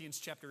 Corinthians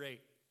chapter 8,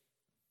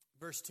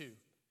 verse 2.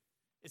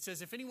 It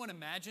says, if anyone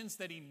imagines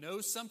that he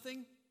knows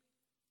something,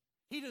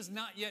 he does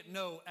not yet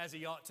know as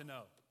he ought to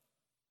know.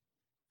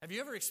 Have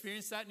you ever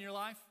experienced that in your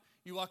life?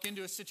 You walk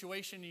into a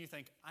situation and you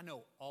think, I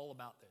know all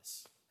about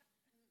this.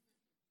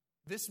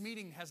 this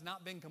meeting has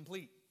not been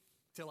complete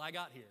till I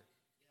got here.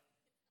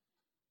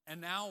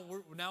 And now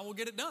we'll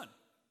get it done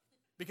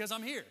because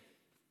I'm here.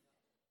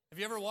 Have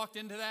you ever walked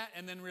into that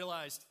and then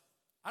realized,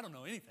 I don't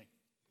know anything?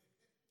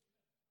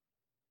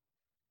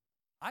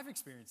 I've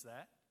experienced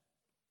that,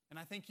 and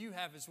I think you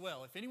have as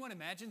well. If anyone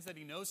imagines that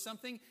he knows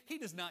something he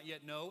does not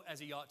yet know as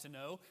he ought to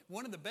know,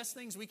 one of the best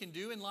things we can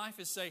do in life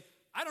is say,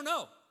 I don't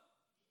know.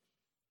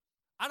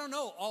 I don't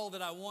know all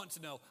that I want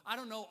to know. I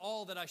don't know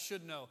all that I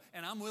should know,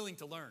 and I'm willing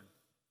to learn.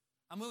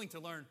 I'm willing to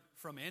learn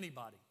from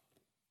anybody.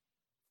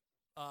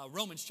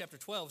 Romans chapter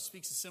 12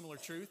 speaks a similar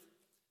truth.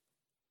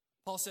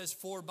 Paul says,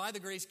 for by the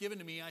grace given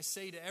to me, I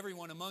say to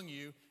everyone among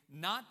you,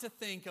 not to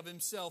think of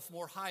himself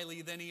more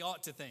highly than he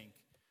ought to think,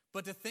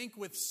 but to think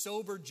with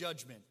sober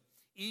judgment,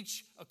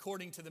 each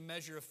according to the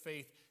measure of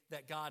faith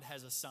that God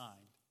has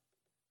assigned.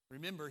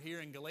 Remember, here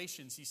in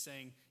Galatians, he's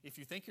saying, if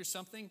you think you're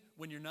something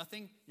when you're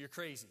nothing, you're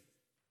crazy.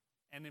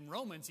 And in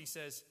Romans, he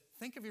says,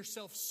 think of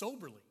yourself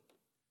soberly,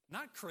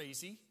 not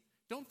crazy.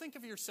 Don't think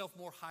of yourself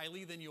more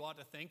highly than you ought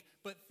to think,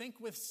 but think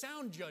with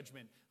sound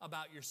judgment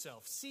about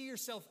yourself. See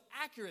yourself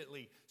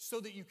accurately so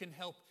that you can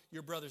help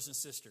your brothers and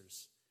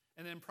sisters.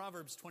 And then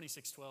Proverbs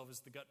 26:12 is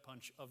the gut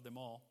punch of them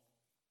all.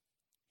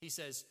 He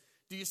says,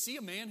 do you see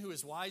a man who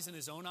is wise in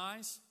his own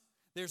eyes?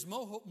 There's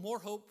more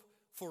hope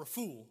for a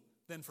fool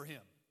than for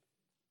him.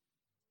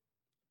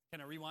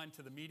 Can I rewind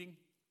to the meeting?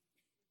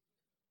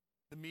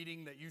 The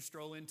meeting that you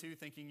stroll into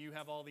thinking you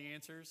have all the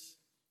answers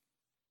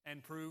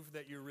and prove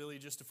that you're really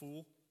just a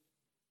fool?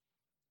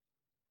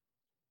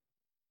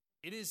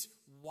 It is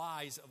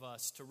wise of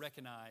us to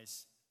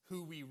recognize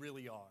who we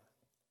really are.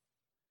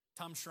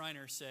 Tom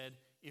Schreiner said,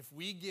 if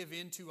we give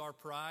in to our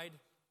pride,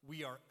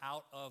 we are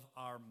out of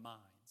our minds.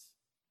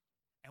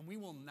 And we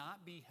will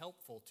not be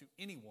helpful to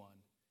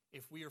anyone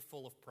if we are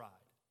full of pride.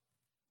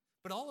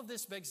 But all of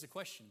this begs the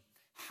question,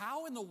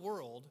 how in the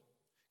world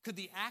could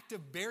the act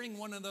of bearing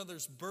one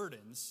another's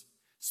burdens,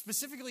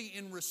 specifically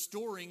in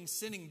restoring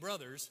sinning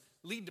brothers,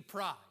 lead to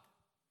pride?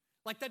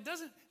 Like that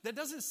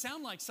doesn't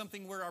sound like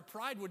something where our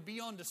pride would be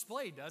on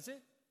display, does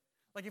it?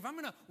 Like if I'm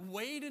going to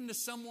wade into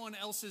someone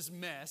else's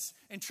mess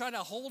and try to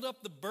hold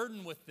up the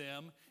burden with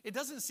them, it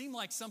doesn't seem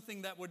like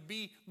something that would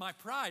be my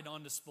pride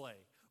on display.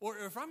 Or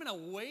if I'm going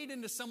to wade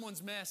into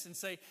someone's mess and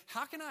say,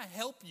 how can I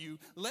help you?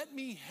 Let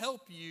me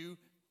help you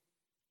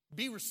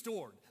be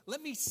restored.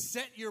 Let me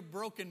set your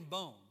broken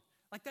bone.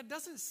 Like that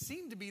doesn't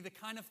seem to be the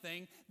kind of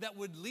thing that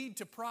would lead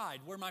to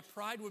pride, where my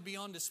pride would be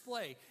on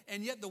display.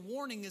 And yet the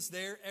warning is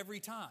there every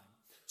time.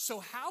 So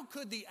how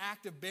could the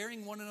act of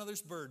bearing one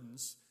another's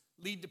burdens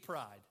lead to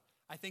pride?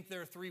 I think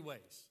there are three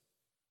ways.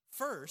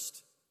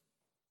 First,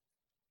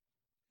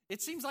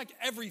 it seems like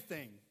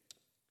everything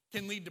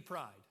can lead to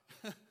pride.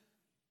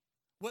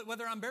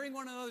 Whether I'm bearing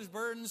one another's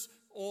burdens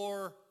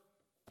or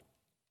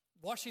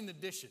washing the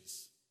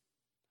dishes,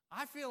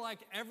 I feel like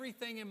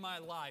everything in my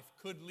life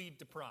could lead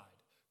to pride,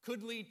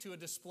 could lead to a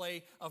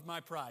display of my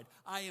pride.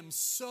 I am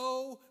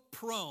so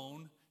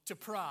prone to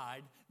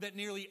pride that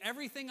nearly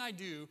everything I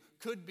do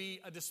could be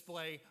a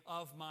display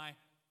of my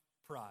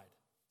pride.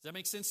 Does that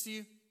make sense to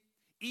you?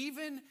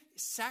 Even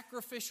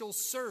sacrificial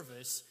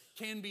service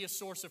can be a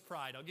source of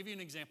pride. I'll give you an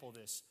example of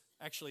this,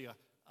 actually a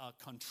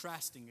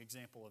contrasting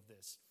example of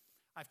this.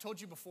 I've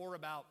told you before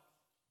about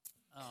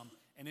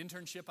an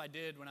internship I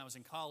did when I was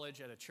in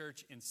college at a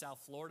church in South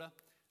Florida,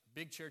 a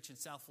big church in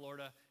South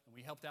Florida, and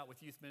we helped out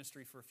with youth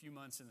ministry for a few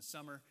months in the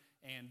summer,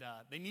 and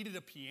they needed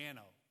a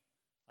piano.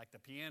 Like the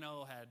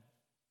piano had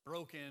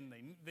broken,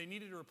 they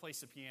needed to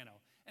replace the piano.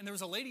 And there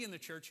was a lady in the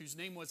church whose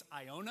name was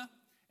Iona,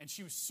 and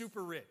she was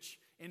super rich.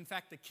 In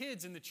fact, the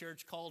kids in the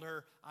church called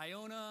her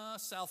Iona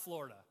South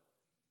Florida.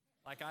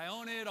 Like, I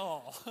own it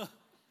all.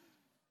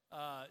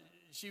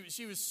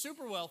 She was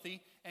super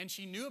wealthy, and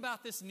she knew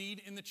about this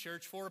need in the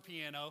church for a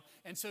piano.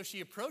 And so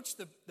she approached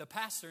the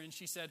pastor, and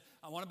she said,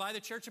 I want to buy the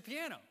church a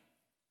piano.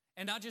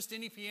 And not just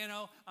any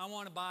piano. I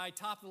want to buy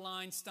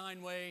top-of-the-line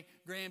Steinway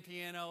grand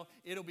piano.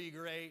 It'll be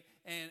great.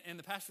 And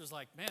the pastor was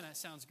like, man, that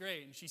sounds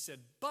great. And she said,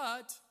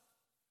 but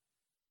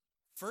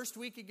first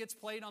week it gets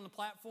played on the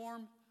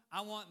platform,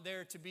 I want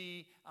there to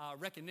be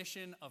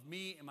recognition of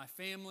me and my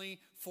family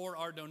for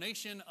our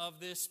donation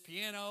of this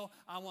piano.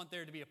 I want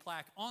there to be a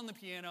plaque on the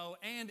piano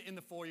and in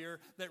the foyer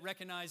that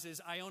recognizes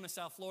Iona,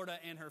 South Florida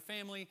and her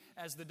family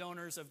as the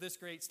donors of this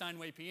great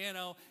Steinway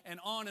piano, and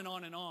on and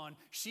on and on.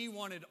 She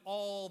wanted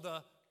all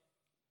the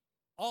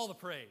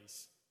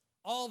praise,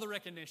 all the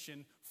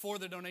recognition for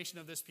the donation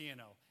of this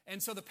piano.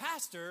 And so the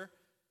pastor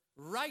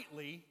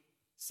rightly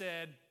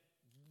said,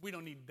 we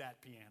don't need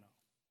that piano.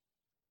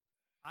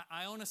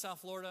 Iona, South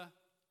Florida,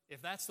 if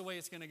that's the way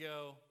it's going to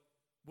go,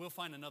 we'll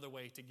find another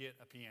way to get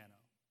a piano,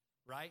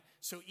 right?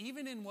 So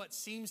even in what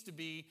seems to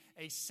be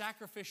a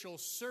sacrificial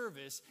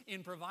service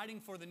in providing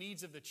for the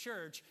needs of the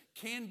church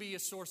can be a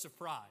source of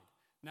pride.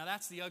 Now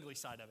that's the ugly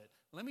side of it.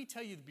 Let me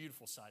tell you the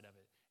beautiful side of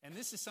it. And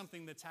this is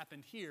something that's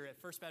happened here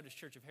at First Baptist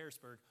Church of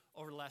Harrisburg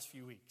over the last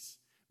few weeks.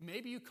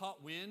 Maybe you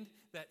caught wind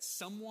that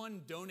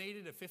someone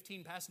donated a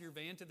 15-passenger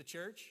van to the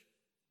church,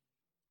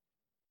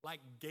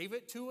 like gave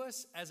it to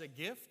us as a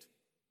gift.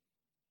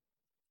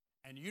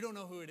 And you don't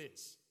know who it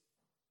is.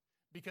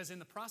 Because in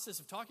the process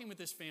of talking with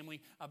this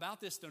family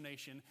about this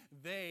donation,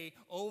 they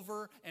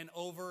over and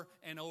over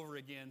and over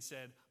again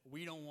said,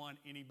 we don't want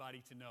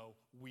anybody to know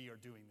we are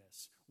doing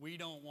this. We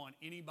don't want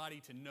anybody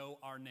to know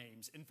our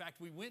names. In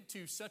fact, we went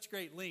to such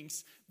great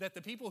lengths that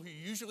the people who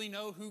usually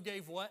know who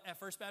gave what at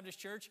First Baptist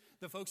Church,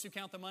 the folks who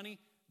count the money,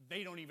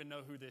 they don't even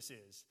know who this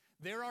is.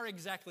 There are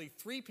exactly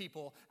 3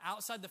 people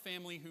outside the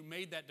family who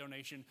made that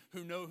donation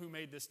who know who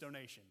made this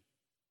donation.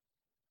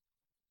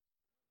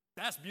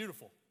 That's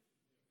beautiful.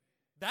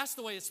 That's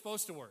the way it's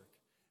supposed to work.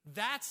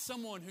 That's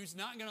someone who's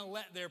not going to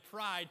let their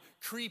pride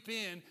creep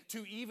in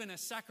to even a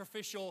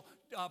sacrificial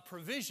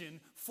provision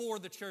for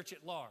the church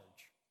at large,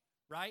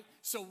 right?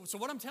 So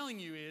what I'm telling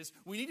you is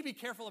we need to be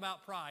careful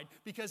about pride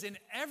because in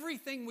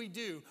everything we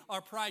do, our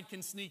pride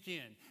can sneak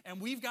in.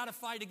 And we've got to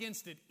fight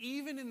against it.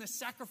 Even in the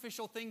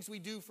sacrificial things we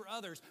do for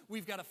others,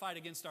 we've got to fight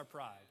against our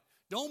pride.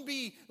 Don't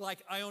be like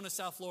Iona,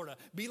 South Florida.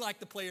 Be like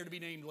the player to be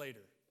named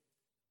later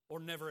or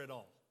never at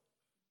all.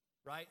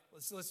 Right?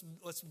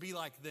 Let's be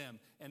like them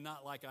and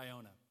not like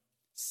Iona.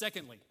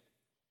 Secondly,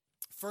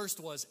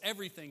 first was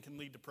everything can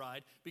lead to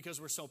pride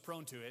because we're so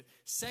prone to it.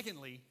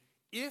 Secondly,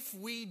 if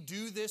we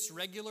do this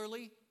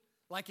regularly,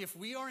 like if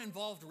we are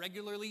involved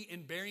regularly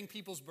in bearing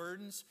people's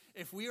burdens,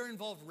 if we are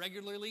involved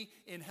regularly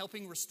in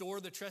helping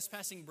restore the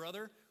trespassing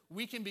brother,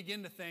 we can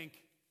begin to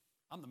think,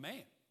 I'm the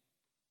man.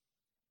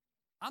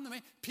 I'm the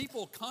man.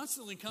 People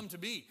constantly come to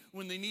me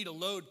when they need a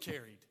load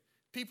carried.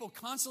 People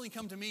constantly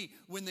come to me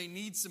when they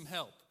need some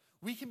help.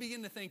 We can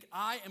begin to think,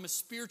 I am a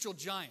spiritual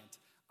giant.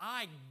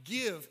 I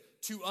give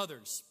to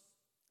others.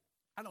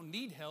 I don't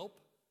need help.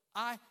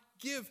 I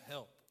give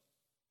help.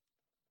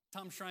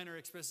 Tom Schreiner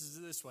expresses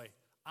it this way.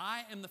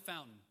 I am the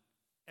fountain.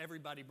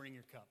 Everybody bring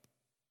your cup.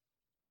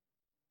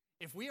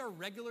 If we are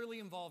regularly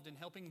involved in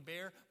helping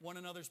bear one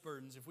another's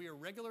burdens, if we are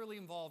regularly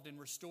involved in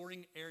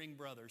restoring erring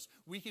brothers,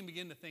 we can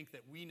begin to think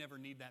that we never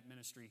need that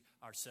ministry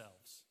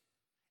ourselves.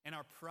 And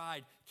our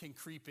pride can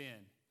creep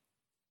in.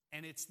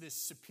 And it's this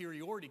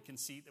superiority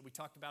conceit that we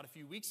talked about a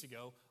few weeks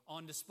ago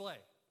on display.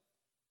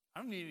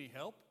 I don't need any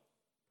help.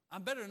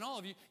 I'm better than all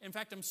of you. In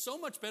fact, I'm so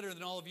much better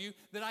than all of you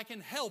that I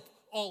can help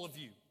all of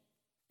you.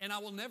 And I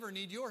will never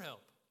need your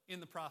help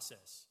in the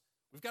process.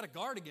 We've got to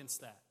guard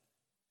against that.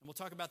 And we'll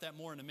talk about that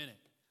more in a minute.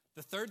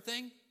 The third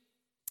thing,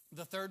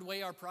 the third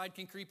way our pride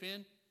can creep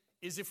in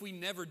is if we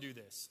never do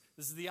this.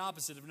 This is the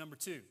opposite of number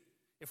 2.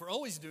 If we're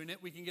always doing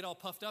it, we can get all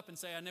puffed up and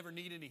say, I never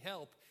need any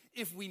help.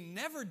 If we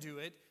never do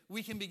it,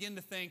 we can begin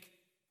to think,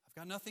 I've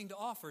got nothing to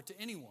offer to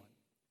anyone.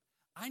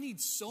 I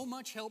need so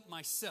much help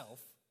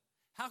myself.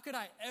 How could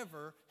I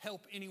ever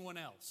help anyone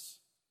else?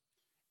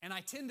 And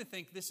I tend to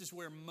think this is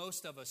where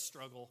most of us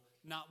struggle,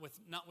 not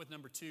with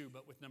number 2,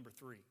 but with number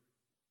 3.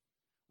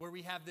 Where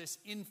we have this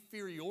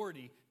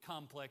inferiority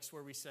complex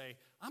where we say,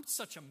 I'm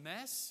such a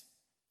mess.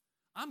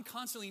 I'm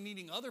constantly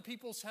needing other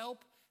people's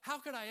help. How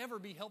could I ever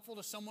be helpful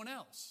to someone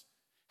else?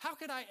 How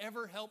could I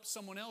ever help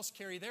someone else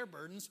carry their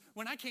burdens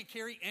when I can't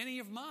carry any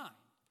of mine?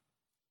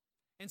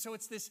 And so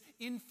it's this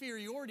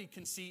inferiority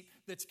conceit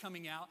that's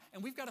coming out,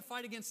 and we've got to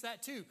fight against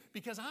that too,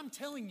 because I'm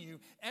telling you,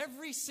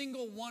 every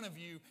single one of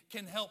you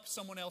can help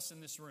someone else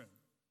in this room.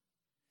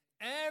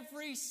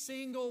 Every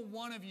single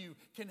one of you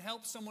can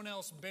help someone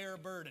else bear a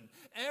burden.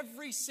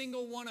 Every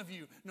single one of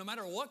you, no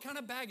matter what kind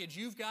of baggage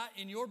you've got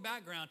in your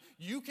background,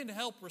 you can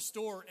help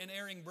restore an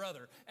erring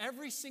brother.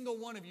 Every single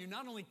one of you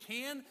not only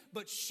can,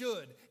 but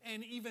should,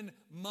 and even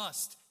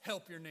must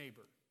help your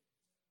neighbor.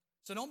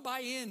 So don't buy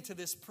into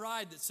this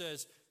pride that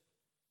says,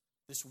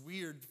 this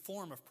weird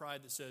form of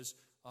pride that says,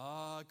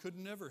 I could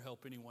never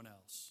help anyone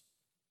else.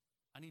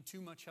 I need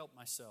too much help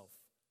myself.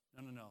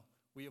 No.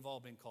 We have all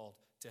been called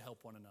to help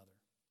one another.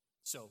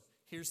 So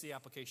here's the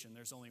application.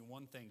 There's only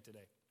one thing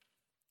today.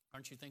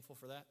 Aren't you thankful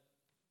for that?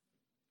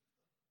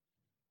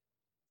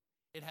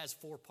 It has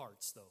 4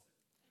 parts, though.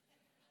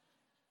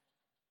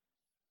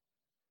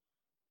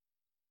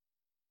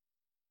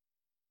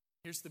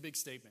 Here's the big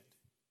statement.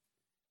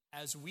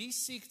 As we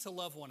seek to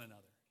love one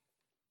another,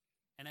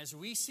 and as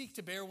we seek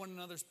to bear one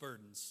another's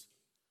burdens,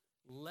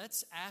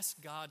 let's ask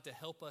God to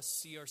help us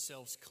see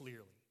ourselves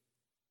clearly.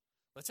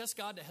 Let's ask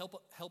God to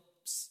help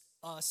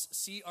us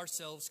see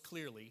ourselves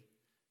clearly,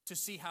 to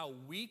see how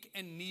weak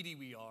and needy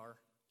we are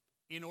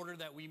in order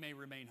that we may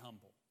remain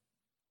humble.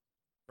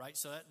 Right?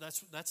 So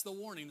that's the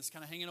warning that's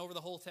kind of hanging over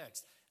the whole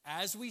text.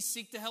 As we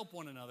seek to help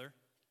one another,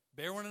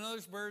 bear one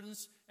another's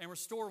burdens, and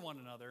restore one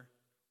another,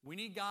 we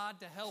need God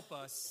to help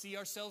us see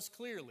ourselves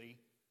clearly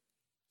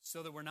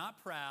so that we're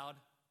not proud,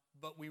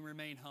 but we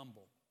remain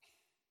humble.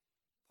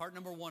 Part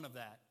number 1 of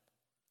that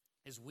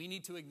is we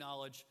need to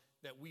acknowledge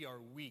that we are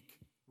weak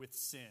with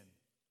sin.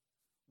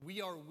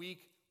 We are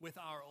weak with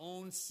our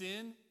own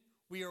sin.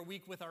 We are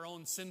weak with our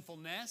own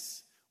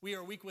sinfulness. We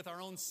are weak with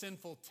our own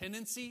sinful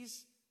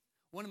tendencies.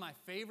 One of my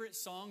favorite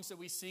songs that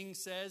we sing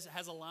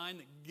has a line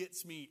that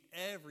gets me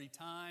every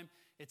time.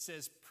 It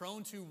says,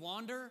 prone to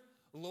wander,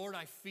 Lord,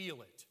 I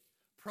feel it.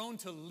 Prone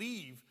to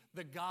leave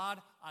the God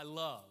I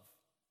love.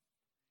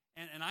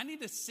 And I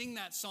need to sing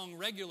that song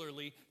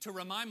regularly to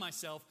remind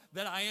myself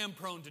that I am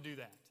prone to do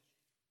that.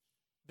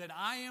 that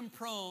I am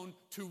prone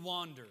to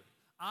wander.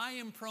 I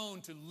am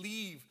prone to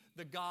leave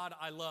the God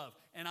I love,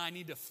 and I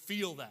need to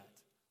feel that.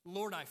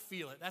 Lord, I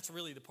feel it. That's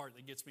really the part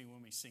that gets me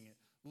when we sing it.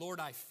 Lord,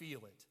 I feel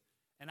it.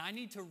 And I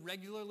need to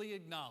regularly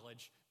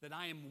acknowledge that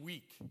I am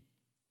weak.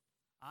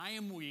 I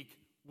am weak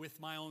with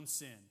my own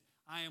sin.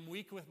 I am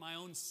weak with my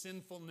own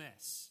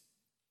sinfulness.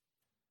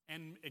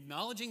 And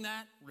acknowledging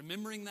that,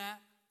 remembering that,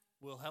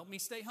 will help me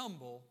stay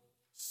humble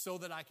so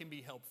that I can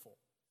be helpful.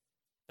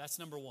 That's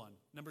number one.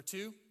 Number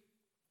two,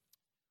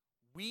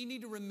 we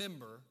need to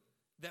remember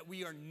that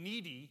we are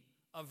needy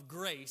of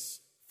grace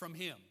from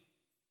Him.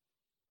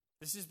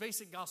 This is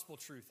basic gospel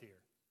truth here.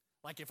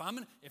 Like if I'm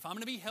going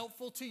to be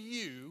helpful to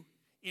you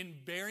in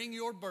bearing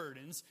your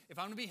burdens, if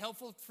I'm going to be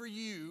helpful for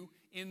you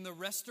in the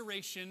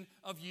restoration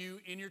of you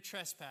in your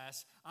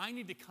trespass, I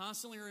need to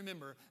constantly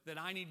remember that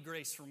I need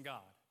grace from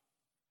God.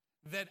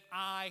 That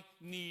I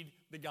need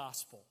the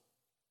gospel.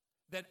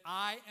 That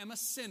I am a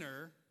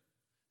sinner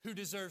who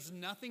deserves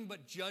nothing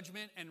but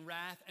judgment and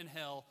wrath and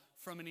hell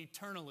from an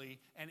eternally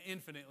and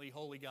infinitely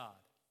holy God.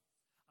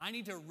 I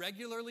need to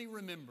regularly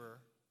remember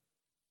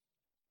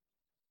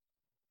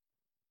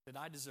that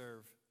I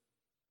deserve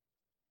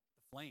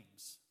the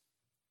flames,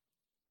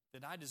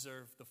 that I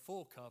deserve the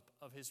full cup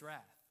of His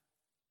wrath.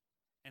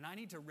 And I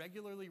need to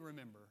regularly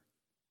remember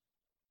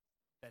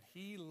that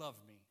He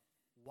loved me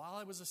while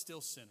I was still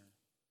a sinner.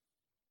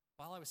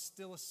 While I was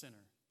still a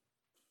sinner,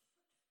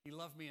 He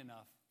loved me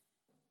enough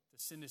to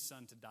send His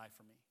Son to die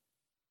for me.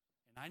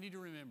 And I need to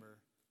remember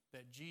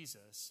that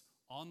Jesus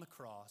on the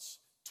cross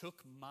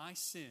took my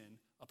sin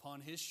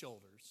upon His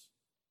shoulders.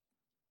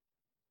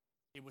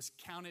 It was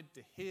counted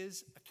to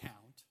His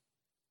account,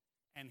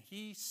 and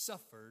He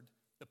suffered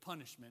the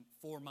punishment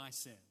for my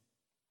sin.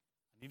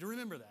 I need to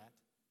remember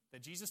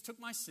that Jesus took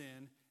my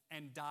sin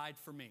and died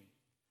for me.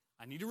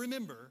 I need to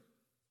remember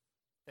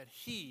that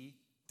He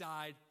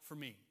died for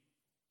me.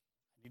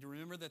 I need to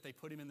remember that they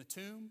put Him in the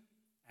tomb,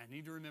 and I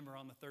need to remember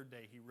on the third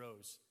day He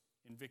rose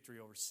in victory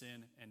over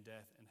sin and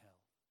death and hell.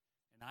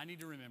 And I need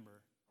to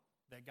remember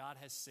that God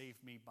has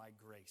saved me by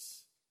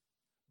grace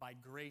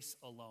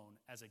alone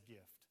as a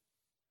gift.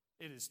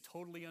 It is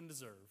totally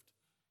undeserved.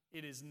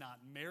 It is not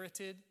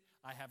merited.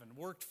 I haven't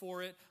worked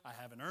for it. I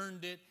haven't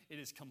earned it. It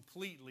is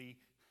completely,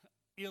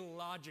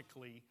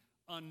 illogically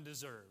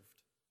undeserved.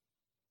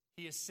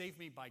 He has saved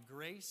me by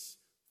grace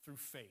through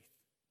faith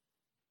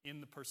in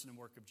the person and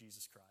work of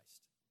Jesus Christ.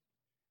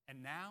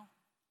 And now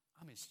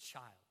I'm His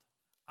child.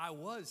 I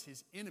was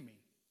His enemy.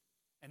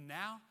 And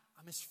now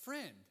I'm His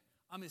friend.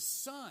 I'm His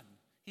son.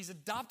 He's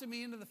adopted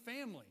me into the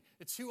family.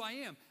 It's who I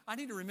am. I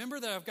need to remember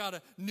that I've got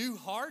a new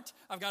heart.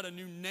 I've got a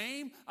new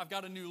name. I've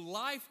got a new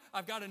life.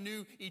 I've got a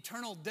new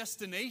eternal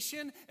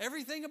destination.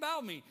 Everything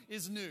about me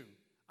is new.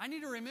 I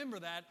need to remember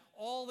that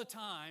all the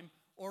time,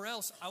 or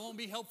else I won't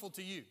be helpful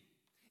to you.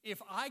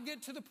 If I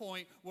get to the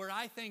point where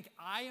I think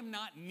I am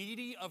not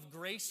needy of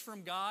grace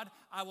from God,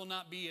 I will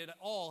not be at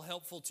all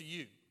helpful to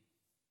you.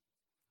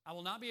 I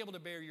will not be able to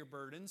bear your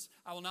burdens.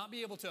 I will not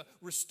be able to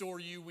restore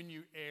you when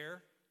you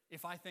err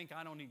if I think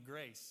I don't need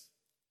grace.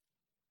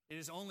 It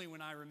is only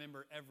when I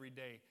remember every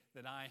day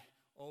that I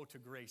owe to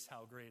grace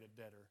how great a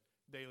debtor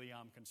daily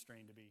I'm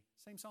constrained to be.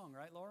 Same song,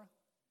 right, Laura?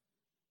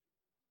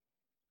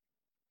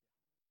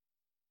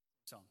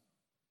 Song.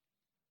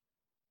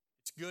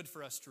 It's good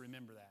for us to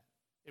remember that.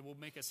 It will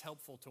make us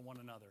helpful to one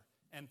another.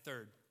 And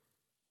third,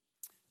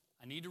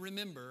 I need to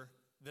remember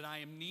that I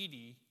am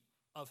needy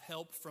of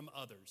help from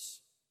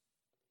others.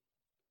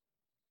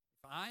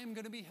 If I am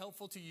going to be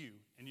helpful to you,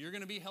 and you're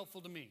going to be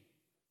helpful to me,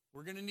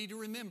 we're going to need to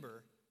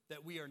remember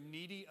that we are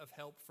needy of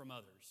help from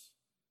others.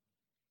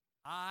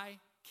 I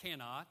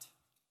cannot,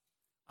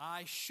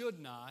 I should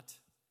not,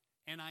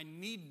 and I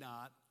need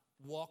not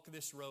walk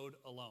this road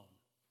alone.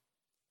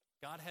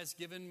 God has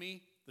given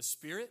me the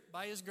Spirit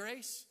by His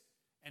grace,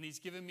 and He's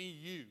given me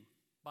you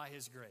by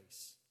His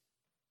grace.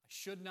 I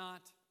should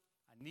not,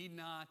 I need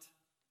not,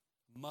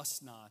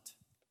 must not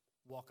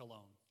walk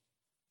alone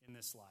in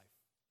this life.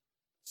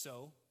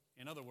 So,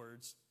 in other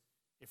words,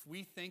 if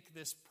we think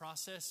this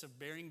process of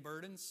bearing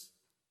burdens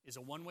is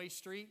a one-way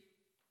street,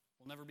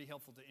 we'll never be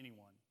helpful to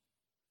anyone.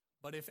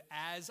 But if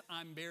as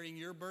I'm bearing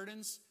your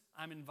burdens,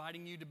 I'm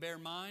inviting you to bear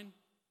mine,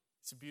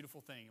 it's a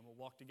beautiful thing, and we'll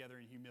walk together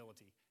in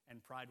humility,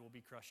 and pride will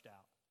be crushed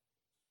out.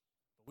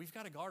 But we've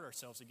got to guard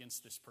ourselves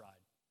against this pride.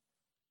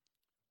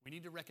 We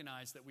need to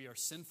recognize that we are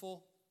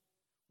sinful,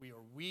 we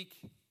are weak,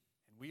 and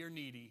we are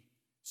needy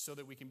so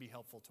that we can be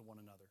helpful to one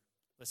another.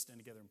 Let's stand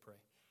together and pray.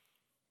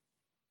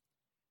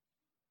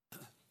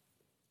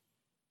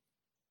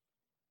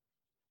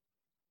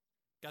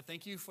 God,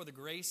 thank you for the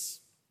grace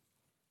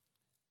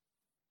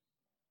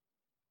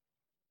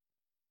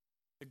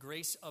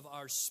of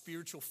our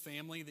spiritual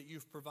family that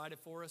you've provided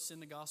for us in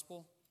the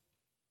gospel.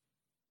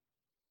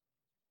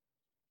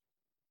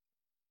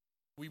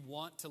 We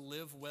want to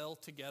live well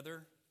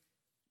together.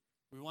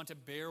 We want to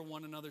bear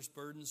one another's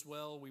burdens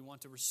well. We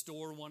want to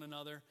restore one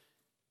another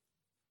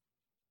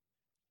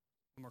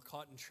when we're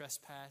caught in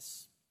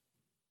trespass.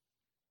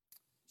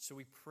 So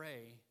we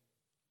pray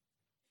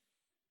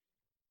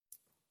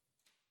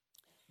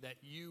that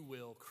you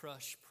will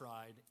crush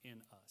pride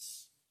in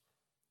us.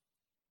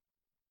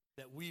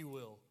 That we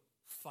will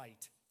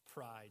fight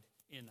pride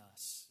in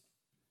us.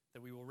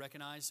 That we will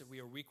recognize that we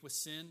are weak with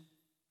sin.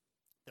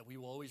 That we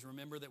will always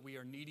remember that we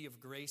are needy of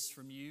grace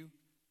from you.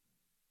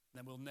 And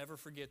that we'll never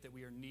forget that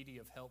we are needy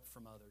of help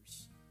from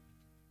others.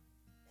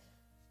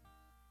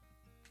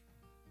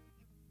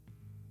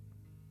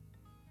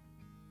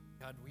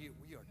 God, we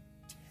are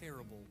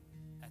terrible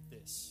at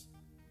this.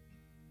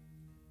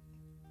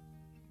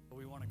 But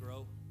we want to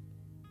grow.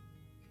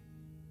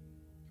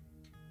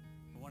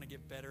 We want to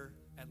get better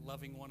at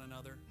loving one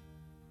another.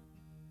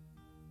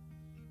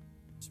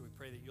 So we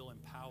pray that you'll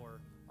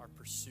empower our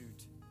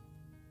pursuit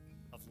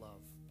of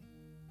love.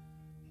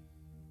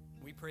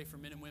 We pray for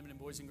men and women and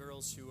boys and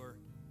girls who are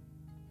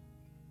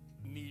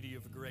needy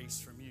of grace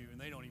from you, and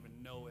they don't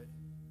even know it.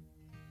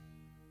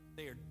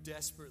 They are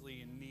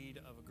desperately in need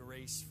of a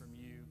grace from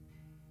you.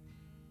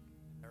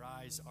 Their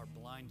eyes are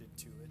blinded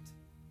to it.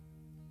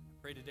 I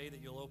pray today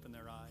that you'll open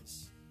their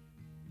eyes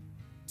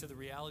to the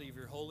reality of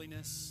your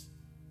holiness,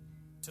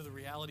 to the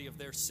reality of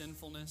their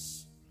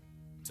sinfulness,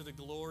 to the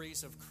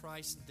glories of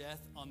Christ's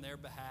death on their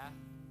behalf.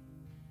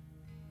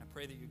 I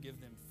pray that you give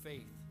them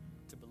faith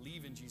to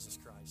believe in Jesus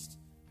Christ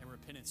and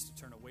repentance to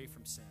turn away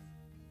from sin,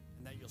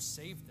 and that you'll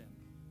save them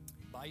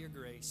by your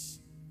grace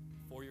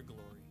for your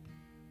glory.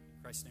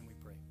 In Christ's name we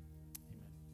pray.